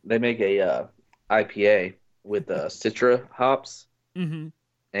good. They make a IPA with Citra hops, Mm-hmm.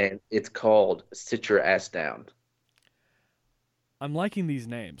 and it's called Citra Ass Down. I'm liking these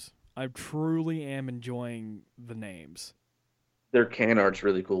names. I truly am enjoying the names. Their can art's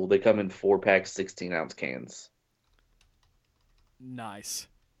really cool. They come in 4-pack, 16-ounce cans. Nice.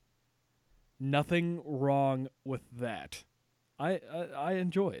 Nothing wrong with that. I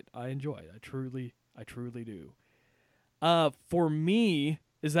enjoy it. I enjoy it. I truly do. For me,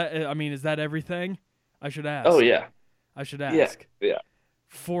 is that everything? I should ask. Oh yeah, I should yeah, ask. yeah.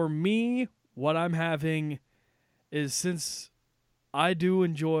 For me, what I'm having is, since I do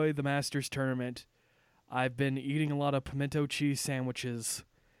enjoy the Masters tournament, I've been eating a lot of pimento cheese sandwiches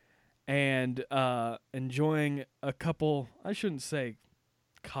and enjoying a couple, I shouldn't say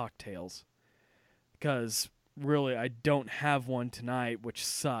cocktails, because really I don't have one tonight, which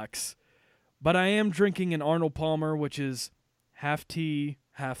sucks. But I am drinking an Arnold Palmer, which is half tea,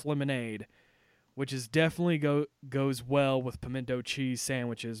 half lemonade, which is definitely goes well with pimento cheese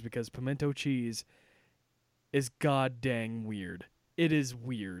sandwiches, because pimento cheese is god dang weird. It is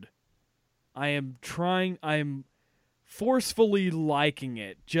weird. I am forcefully liking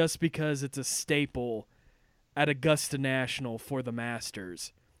it just because it's a staple at Augusta National for the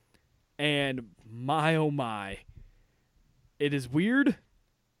Masters. And my oh my, it is weird.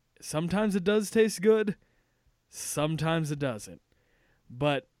 Sometimes it does taste good, sometimes it doesn't.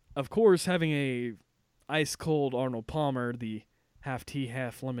 But of course, having a ice cold Arnold Palmer, the half tea,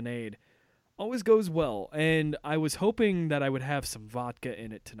 half lemonade, always goes well. And I was hoping that I would have some vodka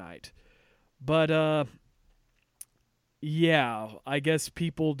in it tonight. But yeah, I guess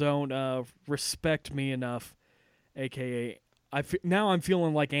people don't respect me enough, aka now I'm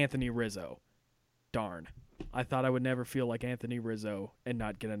feeling like Anthony Rizzo. Darn. I thought I would never feel like Anthony Rizzo and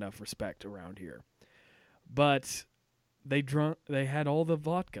not get enough respect around here. But they had all the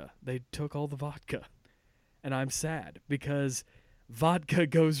vodka. They took all the vodka. And I'm sad because vodka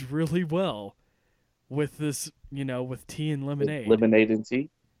goes really well with this, with tea and lemonade. Lemonade and tea.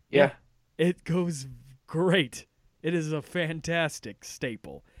 Yeah. It goes great. It is a fantastic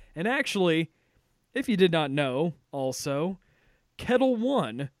staple. And actually, if you did not know, also, Kettle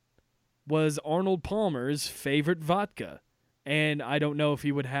One was Arnold Palmer's favorite vodka. And I don't know if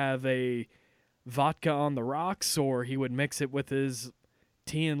he would have a vodka on the rocks or he would mix it with his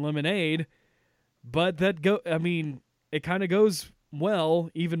tea and lemonade. But it kind of goes well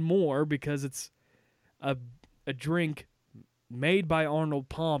even more because it's a drink made by Arnold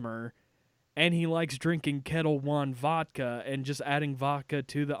Palmer, and he likes drinking Kettle One vodka, and just adding vodka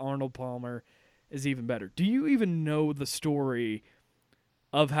to the Arnold Palmer is even better. Do you even know the story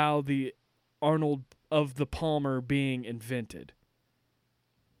of how the Palmer being invented?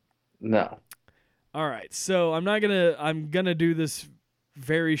 No. All right, so I'm gonna do this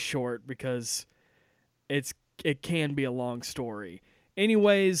very short because it can be a long story.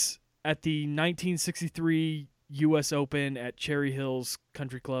 Anyways, at the 1963 U.S. Open at Cherry Hills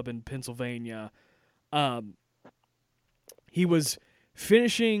Country Club in Pennsylvania, he was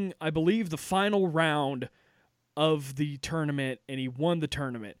finishing, I believe, the final round of the tournament, and he won the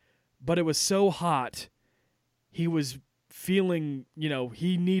tournament. But it was so hot, he was feeling,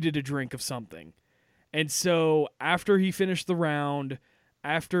 he needed a drink of something. And so after he finished the round,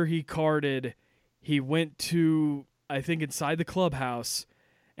 after he carded, he went to, I think, inside the clubhouse,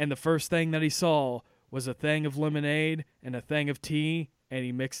 and the first thing that he saw was a thing of lemonade and a thing of tea, and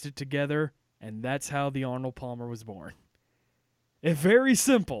he mixed it together, and that's how the Arnold Palmer was born. It's very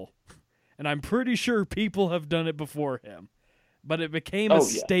simple, and I'm pretty sure people have done it before him, but it became a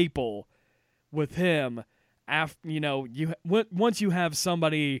staple with him. After once you have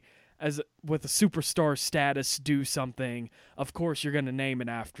somebody with a superstar status do something, of course you're going to name it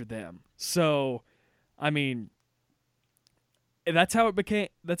after them. So, that's how it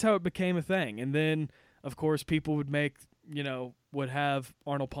became a thing. And then, of course, people would have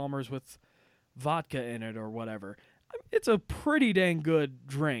Arnold Palmer's with vodka in it or whatever. It's a pretty dang good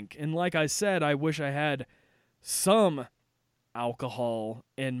drink. And like I said, I wish I had some alcohol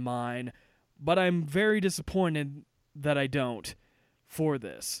in mine, but I'm very disappointed that I don't for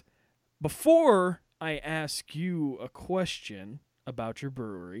this. Before I ask you a question about your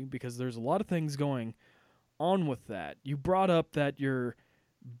brewery, because there's a lot of things going on with that, you brought up that your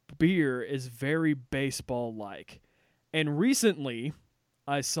beer is very baseball-like. And recently,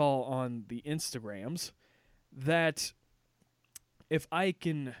 I saw on the Instagrams that if I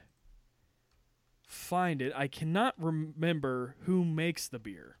can find it, I cannot remember who makes the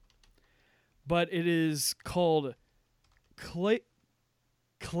beer, but it is called Clayton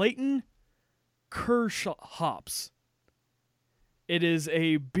Kershaw hops. It is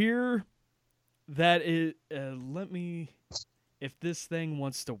a beer that is, if this thing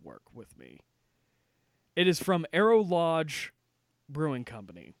wants to work with me. It is from Arrow Lodge Brewing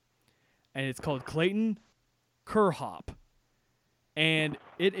Company, and it's called Clayton Kerhop. And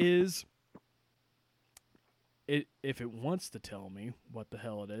it is, if it wants to tell me what the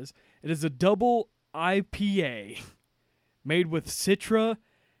hell it is a double IPA made with Citra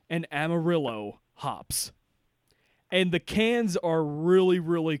and Amarillo hops. And the cans are really,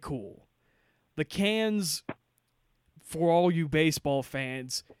 really cool. The cans, for all you baseball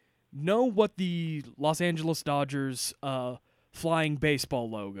fans, know what the Los Angeles Dodgers flying baseball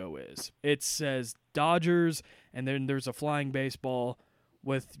logo is. It says Dodgers, and then there's a flying baseball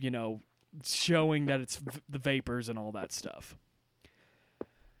with, showing that it's the vapors and all that stuff.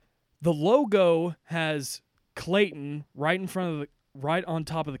 The logo has Clayton right on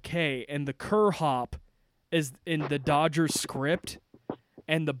top of the K, and the Kerr hop is in the Dodgers script,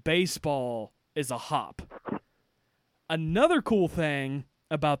 and the baseball is a hop. Another cool thing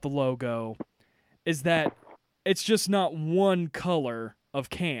about the logo is that it's just not one color of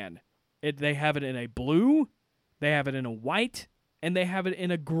can. They have it in a blue, they have it in a white, and they have it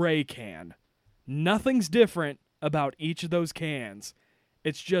in a gray can. Nothing's different about each of those cans.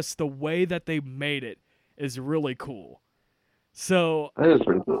 It's just the way that they made it is really cool. So That is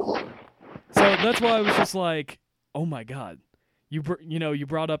pretty cool. So that's why I was just like, oh my God. You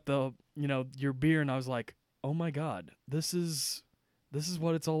brought up the, your beer, and I was like, oh my God, this is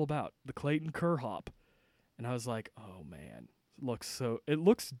what it's all about. The Clayton Kerr hop. And I was like, oh man, it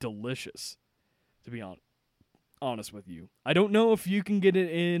looks delicious, to be honest with you. I don't know if you can get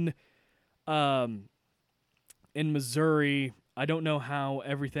it in Missouri. I don't know how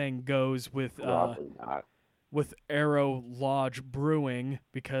everything goes with Probably not. with Arrow Lodge Brewing,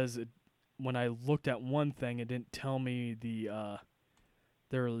 because when I looked at one thing, it didn't tell me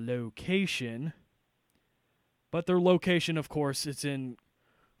their location. But their location, of course, it's in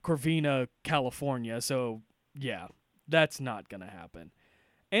Corvina, California. So, yeah, that's not going to happen.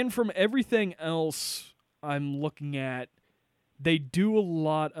 And from everything else I'm looking at, they do a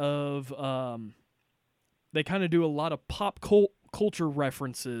lot of they kind of do a lot of pop culture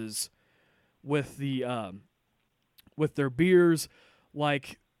references with with their beers.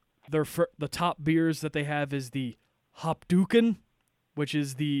 Like the top beers that they have is the Hopduken, which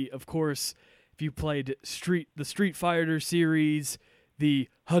is of course, if you played the Street Fighter series, the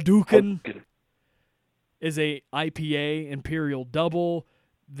Hadouken is a IPA Imperial Double,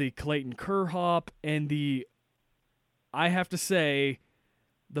 the Clayton Kerr hop, and I have to say,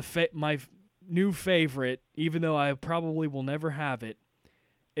 my new favorite, even though I probably will never have it,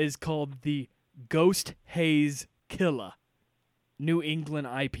 is called the Ghost Haze Killa New England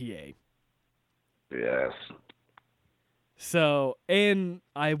IPA. Yes. So, and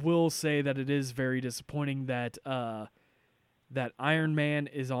I will say that it is very disappointing that that Iron Man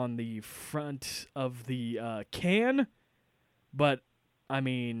is on the front of the can, but I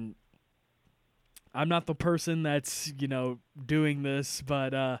mean, I'm not the person that's, doing this,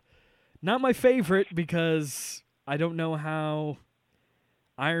 but not my favorite, because I don't know how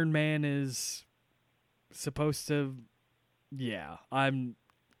Iron Man is supposed to. Yeah, I'm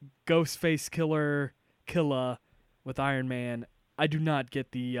Ghostface Killa with Iron Man. I do not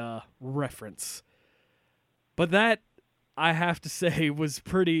get the reference. But that, I have to say, was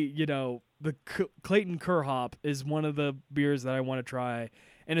pretty, the Clayton Kerr hop is one of the beers that I want to try,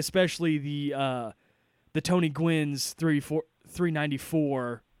 and especially the Tony Gwynn's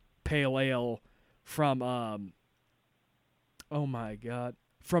 394 Pale Ale from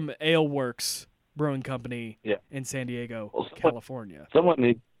from Ale Works Brewing Company in San Diego, California.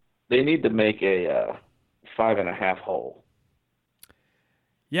 They need to make a 5.5 hole.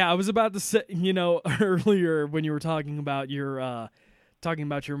 Yeah, I was about to say, earlier when you were talking about your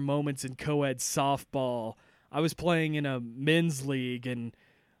moments in co-ed softball, I was playing in a men's league, and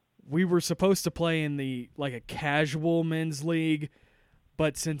we were supposed to play in a casual men's league,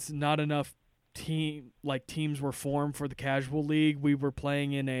 but since not enough teams were formed for the casual league. We were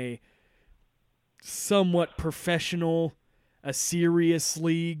playing in a somewhat professional, a serious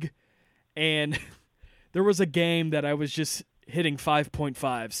league, and there was a game that I was just hitting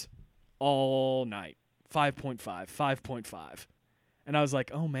 5.5s all night. 5.5, 5.5. And I was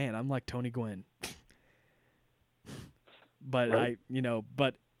like, oh man, I'm like Tony Gwynn. But Right.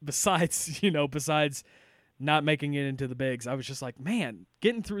 but besides not making it into the bigs, I was just like, man,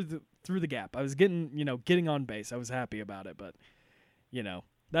 getting through the gap. I was getting on base. I was happy about it, but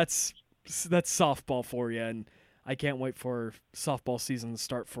that's softball for you, and I can't wait for softball season to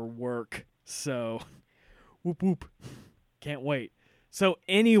start for work. So, whoop whoop. Can't wait. So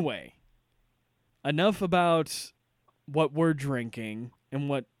anyway, enough about what we're drinking and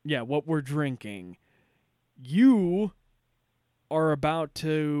what we're drinking. You are about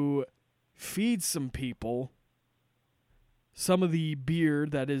to feed some people some of the beer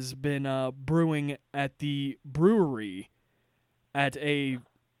that has been brewing at the brewery at a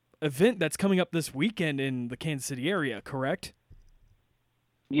event that's coming up this weekend in the Kansas City area, correct?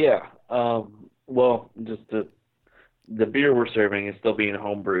 Yeah. Well, just the beer we're serving is still being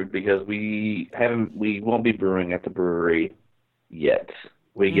home brewed because we won't be brewing at the brewery yet.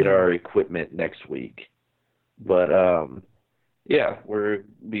 We get our equipment next week. But yeah, we're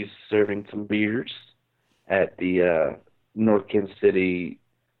be serving some beers at the North Kansas City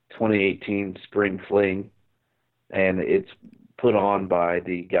 2018 Spring Fling, and it's put on by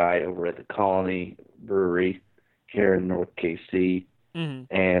the guy over at the Colony Brewery here in North KC,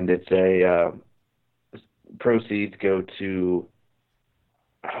 and it's a proceeds go to,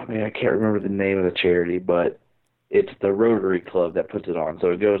 I can't remember the name of the charity, but it's the Rotary Club that puts it on.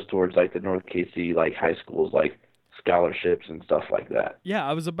 So it goes towards like the North KC like high schools like scholarships and stuff like that. Yeah,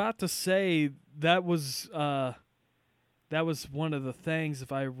 I was about to say that was one of the things,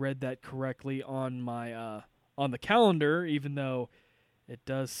 if I read that correctly, on my on the calendar, even though it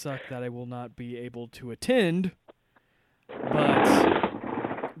does suck that I will not be able to attend.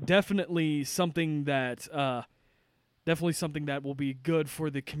 But definitely something that will be good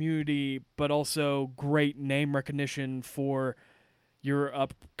for the community, but also great name recognition for your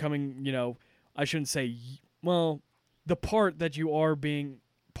upcoming, I shouldn't say, well, the part that you are being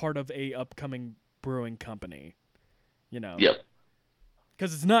part of a upcoming brewing company, Yep.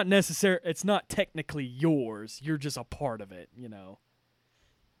 Because it's not technically yours. You're just a part of it,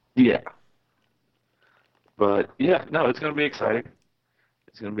 Yeah. But yeah, no, it's gonna be exciting.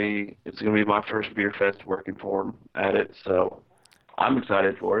 It's gonna be my first beer fest working for him at it, so I'm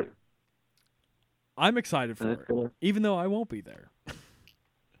excited for it. I'm excited for it, even though I won't be there.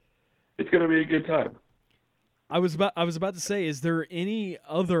 It's gonna be a good time. I was about to say, is there any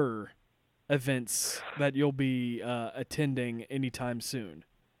other events that you'll be attending anytime soon?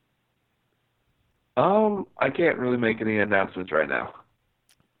 I can't really make any announcements right now.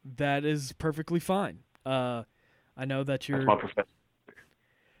 That is perfectly fine. I know that you're. That's my profession.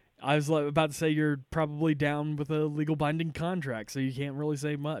 I was about to say you're probably down with a legal binding contract, so you can't really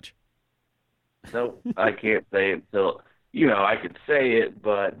say much. No, I can't say it until I could say it,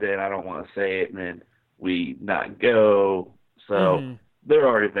 but then I don't want to say it, and then we not go. So there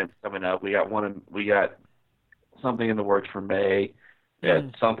are events coming up. We got something in the works for May. We got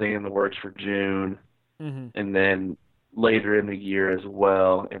something in the works for June, and then later in the year as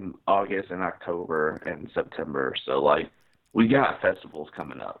well in August and October and September. So we got festivals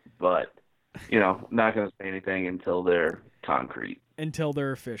coming up, but not going to say anything until they're concrete. Until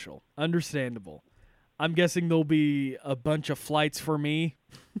they're official. Understandable. I'm guessing there'll be a bunch of flights for me.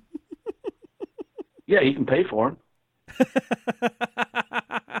 Yeah, you can pay for them.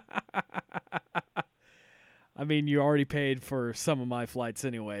 I mean, you already paid for some of my flights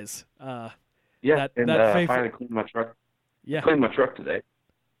anyways. I finally cleaned my truck. Yeah. Cleaned my truck today.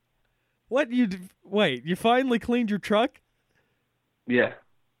 What? Wait, you finally cleaned your truck? Yeah.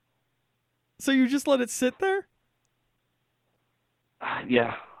 So you just let it sit there?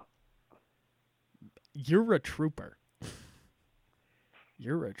 Yeah. You're a trooper.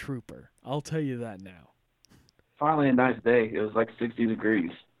 You're a trooper. I'll tell you that now. Finally a nice day. It was like 60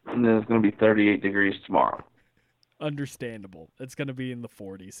 degrees. And then it's going to be 38 degrees tomorrow. Understandable. It's going to be in the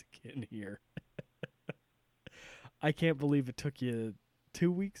 40s again here. I can't believe it took you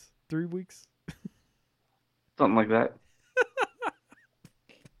 2 weeks, 3 weeks. Something like that.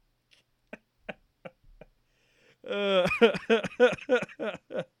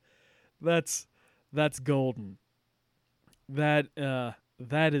 That's golden. That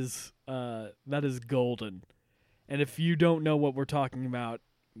is golden. And if you don't know what we're talking about,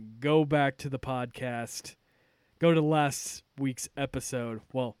 go back to the podcast. Go to last week's episode.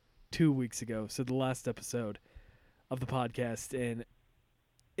 Well, 2 weeks ago, so the last episode of the podcast, and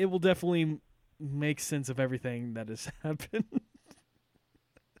it will definitely make sense of everything that has happened.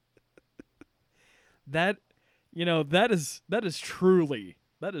 That is truly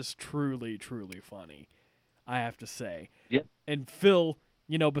funny, I have to say. Yeah. And Phil,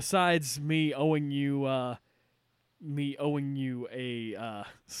 besides me owing you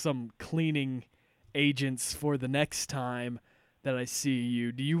some cleaning agents for the next time that I see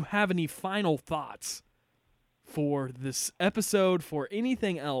you, do you have any final thoughts for this episode, for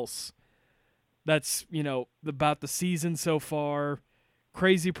anything else that's, about the season so far?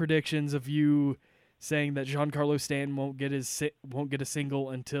 Crazy predictions of you saying that Giancarlo Stanton won't get a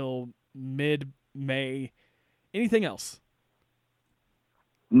single until mid-May. Anything else?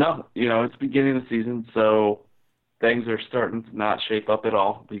 No, it's beginning of the season, so things are starting to not shape up at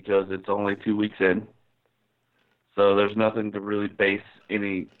all because it's only 2 weeks in. So there's nothing to really base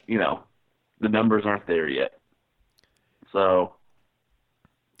any, the numbers aren't there yet. So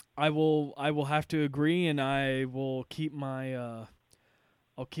I will have to agree, and I will keep my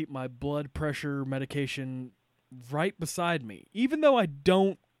blood pressure medication right beside me. Even though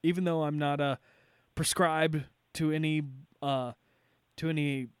I'm not prescribed to any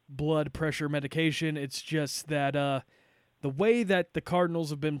blood pressure medication, it's just that the way that the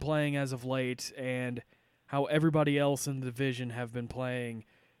Cardinals have been playing as of late and how everybody else in the division have been playing,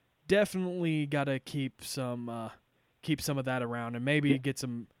 definitely got to keep some of that around, and maybe get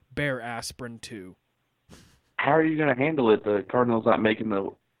some Bear aspirin too. how are you going to handle it? The Cardinals not making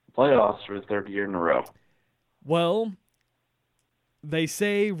the playoffs for the third year in a row. Well, they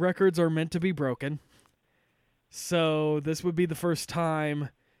say records are meant to be broken. So this would be the first time,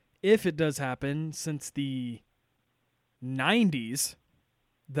 if it does happen, since the 90s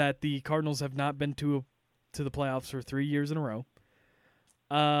that the Cardinals have not been to the playoffs for 3 years in a row.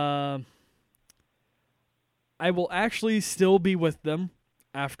 I will actually still be with them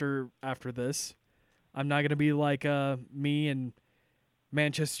after this. I'm not going to be like me and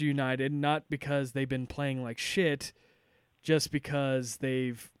Manchester United, not because they've been playing like shit, just because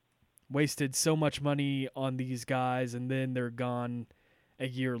they've wasted so much money on these guys and then they're gone a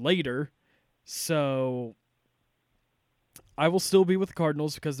year later. So I will still be with the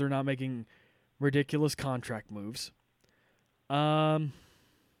Cardinals because they're not making ridiculous contract moves. They're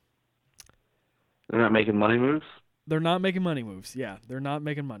not making money moves? They're not making money moves. Yeah, they're not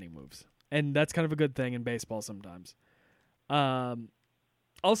making money moves. And that's kind of a good thing in baseball sometimes. I'll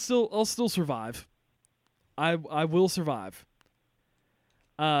still survive. I will survive.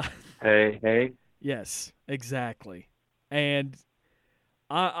 Hey. Yes, exactly. And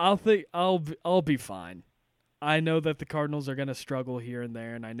I'll be fine. I know that the Cardinals are going to struggle here and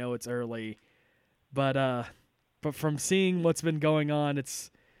there, and I know it's early, but from seeing what's been going on,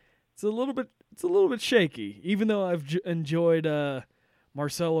 it's a little bit shaky. Even though I've enjoyed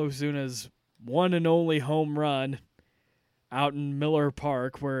Marcell Ozuna's one and only home run out in Miller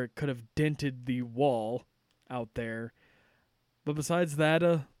Park, where it could have dented the wall out there. But besides that,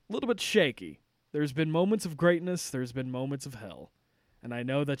 a little bit shaky. There's been moments of greatness. There's been moments of hell. And I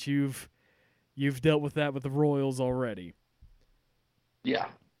know that you've dealt with that with the Royals already. Yeah.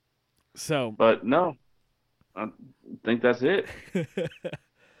 So. But no, I think that's it.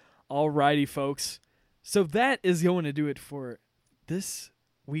 Alrighty, folks. So that is going to do it for this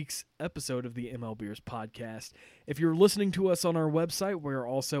week's episode of the MLBeers podcast. If you're listening to us on our website, we're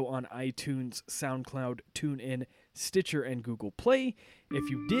also on iTunes, SoundCloud, TuneIn, Stitcher, and Google Play. If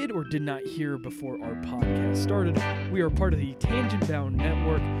you did or did not hear before our podcast started, we are part of the Tangent Bound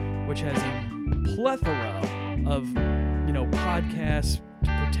Network, which has a plethora of, podcasts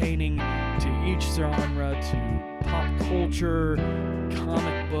pertaining to each genre, to pop culture,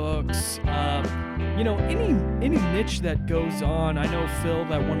 comic books, any niche that goes on. I know, Phil,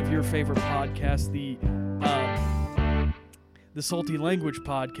 that one of your favorite podcasts, the Salty Language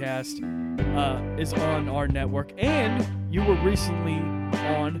podcast, is on our network, and you were recently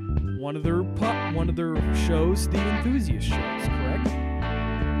on one of their shows, the Enthusiast shows, correct?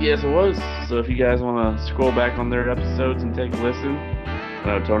 Yes, it was. So if you guys want to scroll back on their episodes and take a listen, I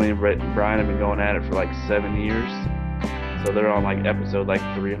know Tony and Brian have been going at it for like 7 years. So they're on like episode like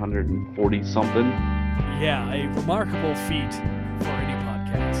 340 something. Yeah, a remarkable feat for any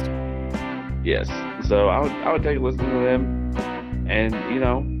podcast. Yes. So I would take a listen to them, and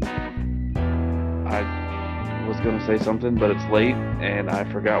I was gonna say something, but it's late and I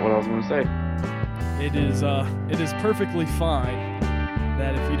forgot what I was gonna say. It is perfectly fine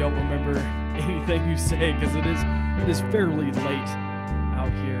that if you don't remember anything you say, because it is fairly late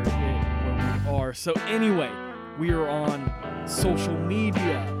out here where we are. So anyway, we are on social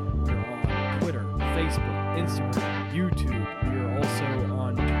media. Instagram, YouTube. We are also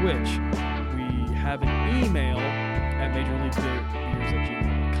on Twitch. We have an email at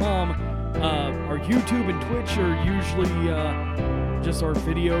MajorLeagueBeers@gmail.com. Our YouTube and Twitch are usually just our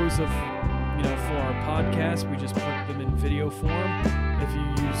videos of, for our podcast. We just put them in video form. If you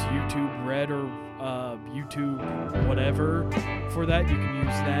use YouTube Red or YouTube whatever for that, you can use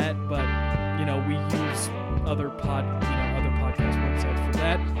that. But we use other podcast websites for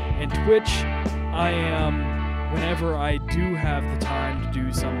that. And Twitch, I am, whenever I do have the time to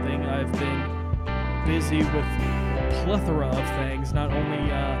do something, I've been busy with a plethora of things. Not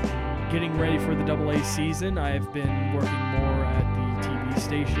only getting ready for the AA season, I've been working more at the TV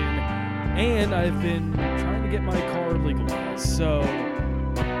station, and I've been trying to get my car legalized. So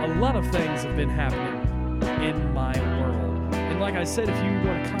a lot of things have been happening in my world. And like I said, if you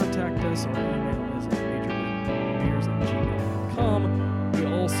want to contact us, our email is at majorleaguebeers@gmail.com. We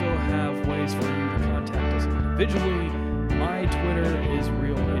also have ways for you to contact us individually. My Twitter is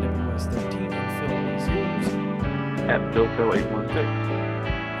RealAWS13, and Phil is yours. At BillPhil816.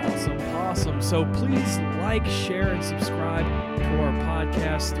 Awesome. So please like, share, and subscribe to our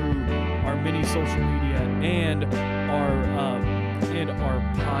podcast through our many social media and our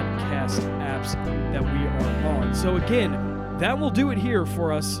podcast apps that we are on. So again, that will do it here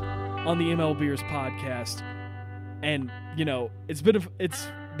for us on the MLBeers podcast. And it's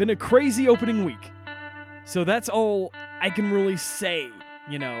been a crazy opening week. So that's all I can really say.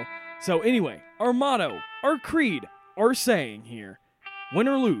 So anyway, our motto, our creed, our saying here: win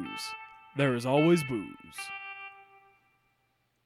or lose, there is always booze.